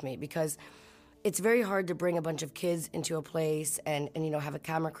that work with me because it's very hard to bring a bunch of kids into a place and have a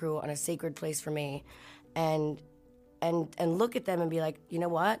camera crew on a sacred place for me and look at them and be like, you know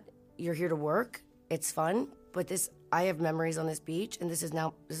what? You're here to work. It's fun, but I have memories on this beach, and this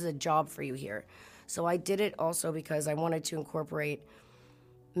is a job for you here. So I did it also because I wanted to incorporate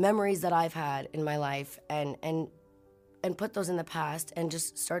memories that I've had in my life and put those in the past and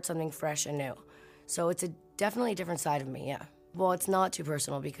just start something fresh and new. So it's definitely a different side of me, yeah. Well, it's not too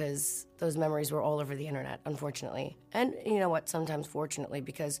personal because those memories were all over the internet, unfortunately. And you know what, sometimes fortunately,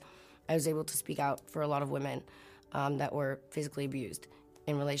 because I was able to speak out for a lot of women that were physically abused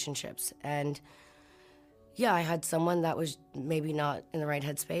in relationships. And yeah, I had someone that was maybe not in the right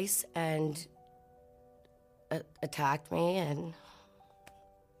headspace and attacked me, and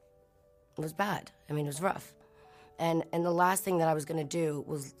it was bad. I mean, it was rough. And the last thing that I was going to do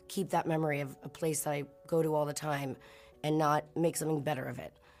was keep that memory of a place that I go to all the time and not make something better of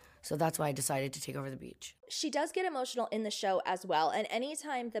it. So that's why I decided to take over the beach. She does get emotional in the show as well. And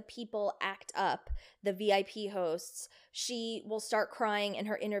anytime the people act up, the VIP hosts, she will start crying in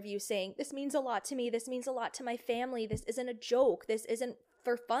her interview saying, this means a lot to me. This means a lot to my family. This isn't a joke. This isn't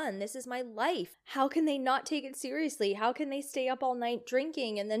for fun. This is my life. How can they not take it seriously? How can they stay up all night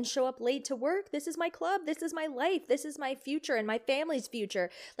drinking and then show up late to work? This is my club. This is my life. This is my future and my family's future.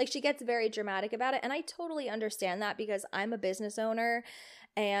 Like, she gets very dramatic about it. And I totally understand that because I'm a business owner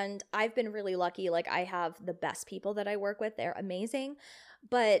and I've been really lucky. Like, I have the best people that I work with. They're amazing.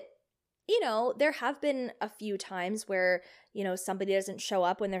 But there have been a few times where, somebody doesn't show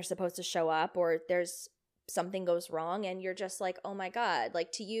up when they're supposed to show up, or something goes wrong and you're just like, oh my God, like,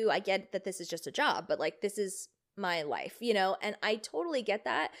 to you, I get that this is just a job, but like, this is my life, and I totally get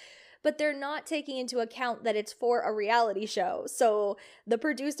that. But they're not taking into account that it's for a reality show. So the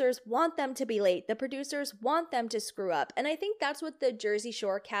producers want them to be late. The producers want them to screw up. And I think that's what the Jersey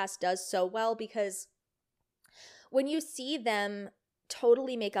Shore cast does so well, because when you see them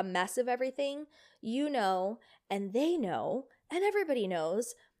totally make a mess of everything, and they know, and everybody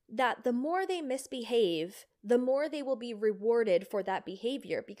knows that the more they misbehave, the more they will be rewarded for that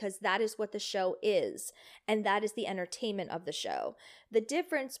behavior, because that is what the show is, and that is the entertainment of the show. The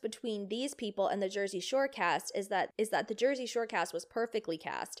difference between these people and the Jersey Shore cast is that the Jersey Shore cast was perfectly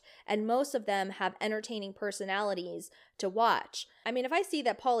cast, and most of them have entertaining personalities to watch. I mean, if I see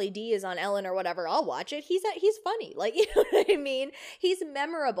that Pauly D is on Ellen or whatever, I'll watch it. He's funny. Like, you know what I mean? He's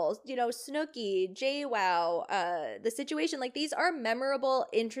memorable. Snooki, JWoww, The Situation. Like, these are memorable,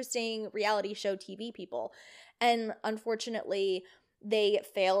 interesting reality show TV people. And unfortunately, they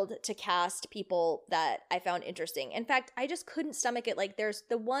failed to cast people that I found interesting. In fact, I just couldn't stomach it. Like, there's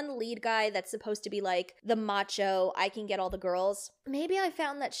the one lead guy that's supposed to be like the macho, I can get all the girls. Maybe I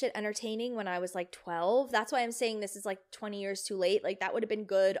found that shit entertaining when I was like 12. That's why I'm saying this is like 20 years too late. Like, that would have been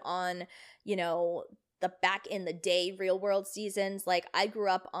good on, the back in the day Real World seasons. Like, I grew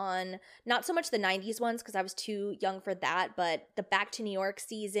up on not so much the 90s ones because I was too young for that, but the Back to New York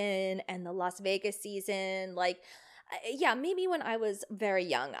season and the Las Vegas season. Like, yeah, maybe when I was very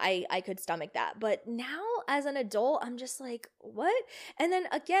young, I could stomach that. But now as an adult, I'm just like, what? And then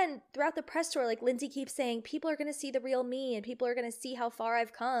again, throughout the press tour, like, Lindsay keeps saying, people are going to see the real me and people are going to see how far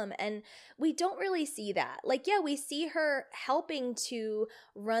I've come. And we don't really see that. Like, yeah, we see her helping to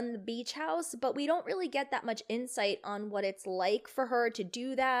run the beach house, but we don't really get that much insight on what it's like for her to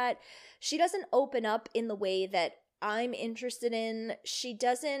do that. She doesn't open up in the way that I'm interested in. She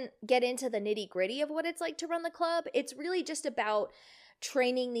doesn't get into the nitty-gritty of what it's like to run the club. It's really just about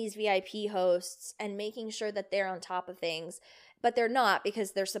training these VIP hosts and making sure that they're on top of things, but they're not,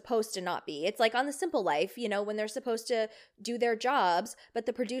 because they're supposed to not be. It's like on The Simple Life, when they're supposed to do their jobs, but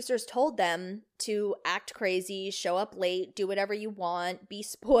the producers told them to act crazy, show up late, do whatever you want, be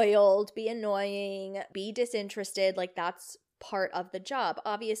spoiled, be annoying, be disinterested. Like, that's part of the job.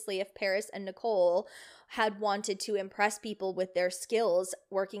 Obviously, if Paris and Nicole had wanted to impress people with their skills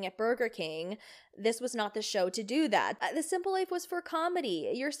working at Burger King, this was not the show to do that. The Simple Life was for comedy.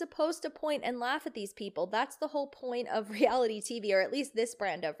 You're supposed to point and laugh at these people. That's the whole point of reality TV, or at least this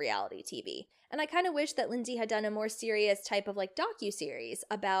brand of reality TV. And I kind of wish that Lindsay had done a more serious type of like docuseries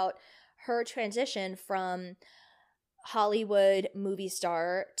about her transition from Hollywood movie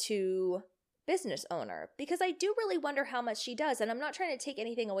star to business owner, because I do really wonder how much she does. And I'm not trying to take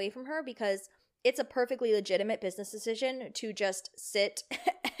anything away from her, because it's a perfectly legitimate business decision to just sit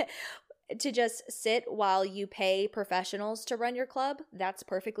while you pay professionals to run your club. That's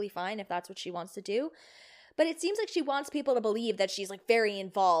perfectly fine if that's what she wants to do. But it seems like she wants people to believe that she's like very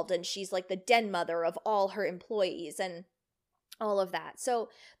involved and she's like the den mother of all her employees and all of that. So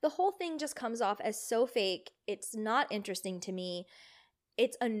the whole thing just comes off as so fake. It's not interesting to me.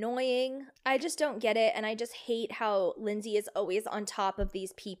 It's annoying. I just don't get it. And I just hate how Lindsay is always on top of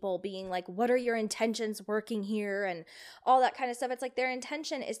these people being like, what are your intentions working here? And all that kind of stuff. It's like their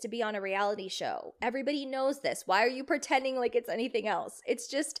intention is to be on a reality show. Everybody knows this. Why are you pretending like it's anything else? It's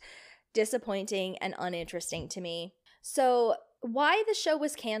just disappointing and uninteresting to me. So why the show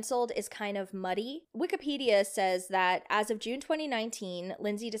was canceled is kind of muddy. Wikipedia says that as of June 2019,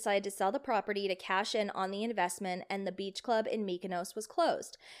 Lindsay decided to sell the property to cash in on the investment, and the beach club in Mykonos was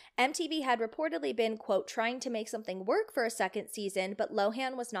closed. MTV had reportedly been, quote, trying to make something work for a second season, but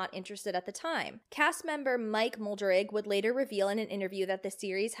Lohan was not interested at the time. Cast member Mike Muldrig would later reveal in an interview that the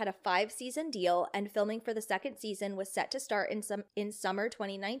series had a 5-season deal, and filming for the second season was set to start in summer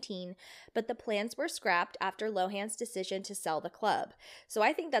 2019, but the plans were scrapped after Lohan's decision to sell the club. So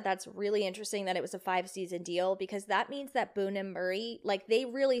I think that that's really interesting that it was a 5-season deal, because that means that Boone and Murray, like, they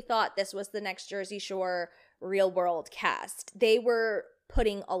really thought this was the next Jersey Shore Real World cast. They were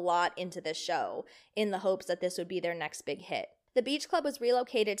putting a lot into this show in the hopes that this would be their next big hit. The beach club was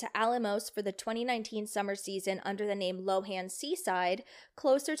relocated to Alamos for the 2019 summer season under the name Lohan Seaside,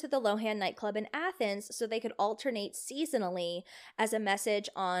 closer to the Lohan nightclub in Athens, so they could alternate seasonally, as a message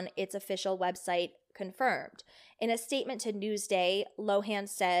on its official website confirmed. In a statement to Newsday, Lohan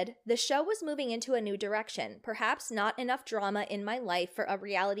said, "The show was moving into a new direction. Perhaps not enough drama in my life for a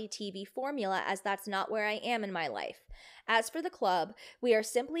reality TV formula, as that's not where I am in my life. As for the club, we are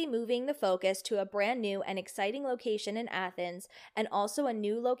simply moving the focus to a brand new and exciting location in Athens, and also a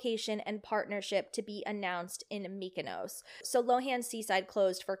new location and partnership to be announced in Mykonos." So Lohan Seaside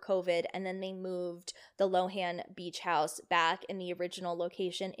closed for COVID, and then they moved the Lohan Beach House back in the original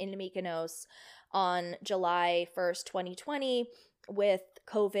location in Mykonos on July 1st, 2020, with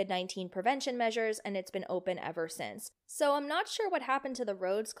COVID-19 prevention measures, and it's been open ever since. So I'm not sure what happened to the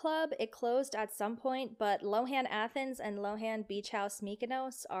Rhodes Club. It closed at some point, but Lohan Athens and Lohan Beach House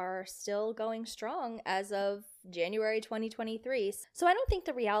Mykonos are still going strong as of January 2023. So I don't think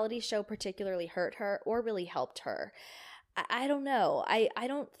the reality show particularly hurt her or really helped her. I don't know. I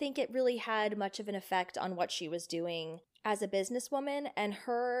don't think it really had much of an effect on what she was doing as a businesswoman, and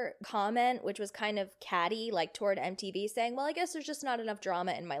her comment, which was kind of catty, like toward MTV, saying, well, I guess there's just not enough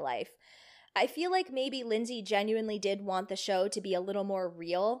drama in my life. I feel like maybe Lindsay genuinely did want the show to be a little more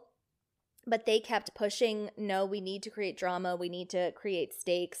real, but they kept pushing, no, we need to create drama, we need to create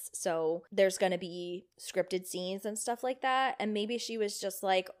stakes, so there's going to be scripted scenes and stuff like that, and maybe she was just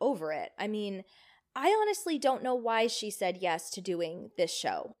like over it. I mean, I honestly don't know why she said yes to doing this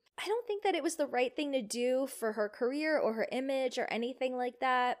show. I don't think that it was the right thing to do for her career or her image or anything like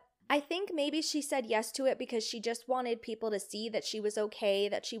that. I think maybe she said yes to it because she just wanted people to see that she was okay,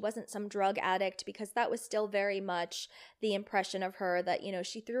 that she wasn't some drug addict, because that was still very much the impression of her, that, you know,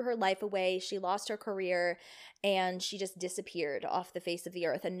 she threw her life away, she lost her career, and she just disappeared off the face of the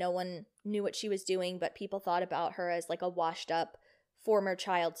earth, and no one knew what she was doing, but people thought about her as like a washed up former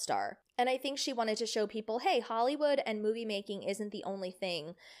child star. And I think she wanted to show people, hey, Hollywood and movie making isn't the only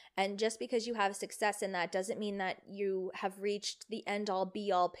thing. And just because you have success in that doesn't mean that you have reached the end-all,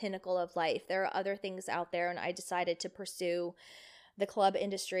 be-all pinnacle of life. There are other things out there, and I decided to pursue the club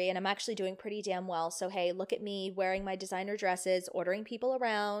industry, and I'm actually doing pretty damn well. So, hey, look at me wearing my designer dresses, ordering people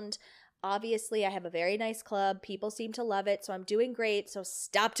around. Obviously, I have a very nice club. People seem to love it, so I'm doing great. So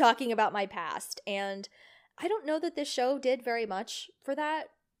stop talking about my past. And I don't know that this show did very much for that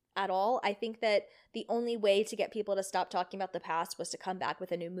at all. I think that the only way to get people to stop talking about the past was to come back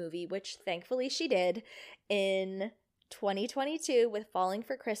with a new movie, which thankfully she did in 2022 with Falling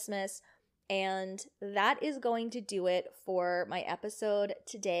for Christmas. And that is going to do it for my episode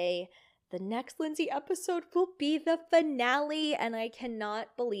today. The next Lindsay episode will be the finale, and I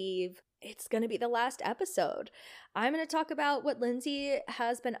cannot believe it's going to be the last episode. I'm going to talk about what Lindsay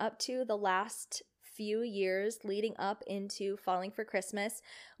has been up to the last few years leading up into Falling for Christmas.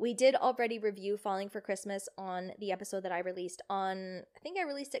 We did already review Falling for Christmas on the episode that I released on, I think I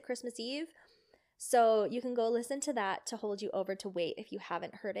released it Christmas Eve. So you can go listen to that to hold you over to wait if you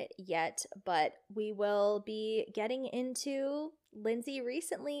haven't heard it yet. But we will be getting into Lindsay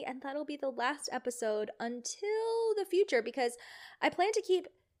recently, and that'll be the last episode until the future, because I plan to keep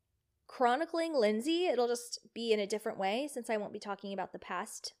chronicling Lindsay. It'll just be in a different way since I won't be talking about the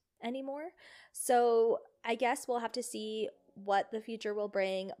past anymore. So I guess we'll have to see what the future will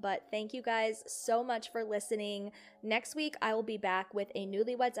bring, but thank you guys so much for listening. Next week I will be back with a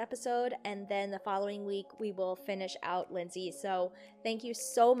Newlyweds episode, and then the following week we will finish out Lindsay. So thank you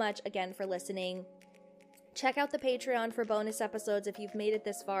so much again for listening. Check out the Patreon for bonus episodes. If you've made it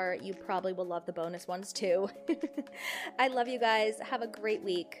this far, you probably will love the bonus ones too. I love you guys. Have a great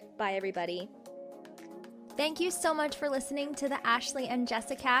week. Bye everybody. Thank you so much for listening to the Ashley and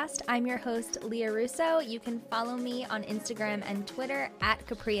Jessicast. I'm your host, Leah Russo. You can follow me on Instagram and Twitter at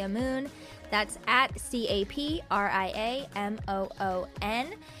Capria Moon. That's at CapriaMoon.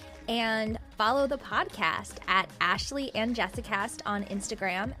 And follow the podcast at Ashley and Jessicast on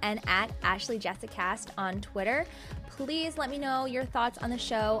Instagram and at Ashley Jessicast on Twitter. Please let me know your thoughts on the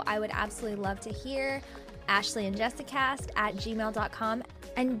show. I would absolutely love to hear. ashleyandjessicast@gmail.com.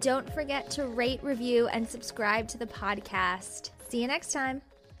 And don't forget to rate, review, and subscribe to the podcast. See you next time.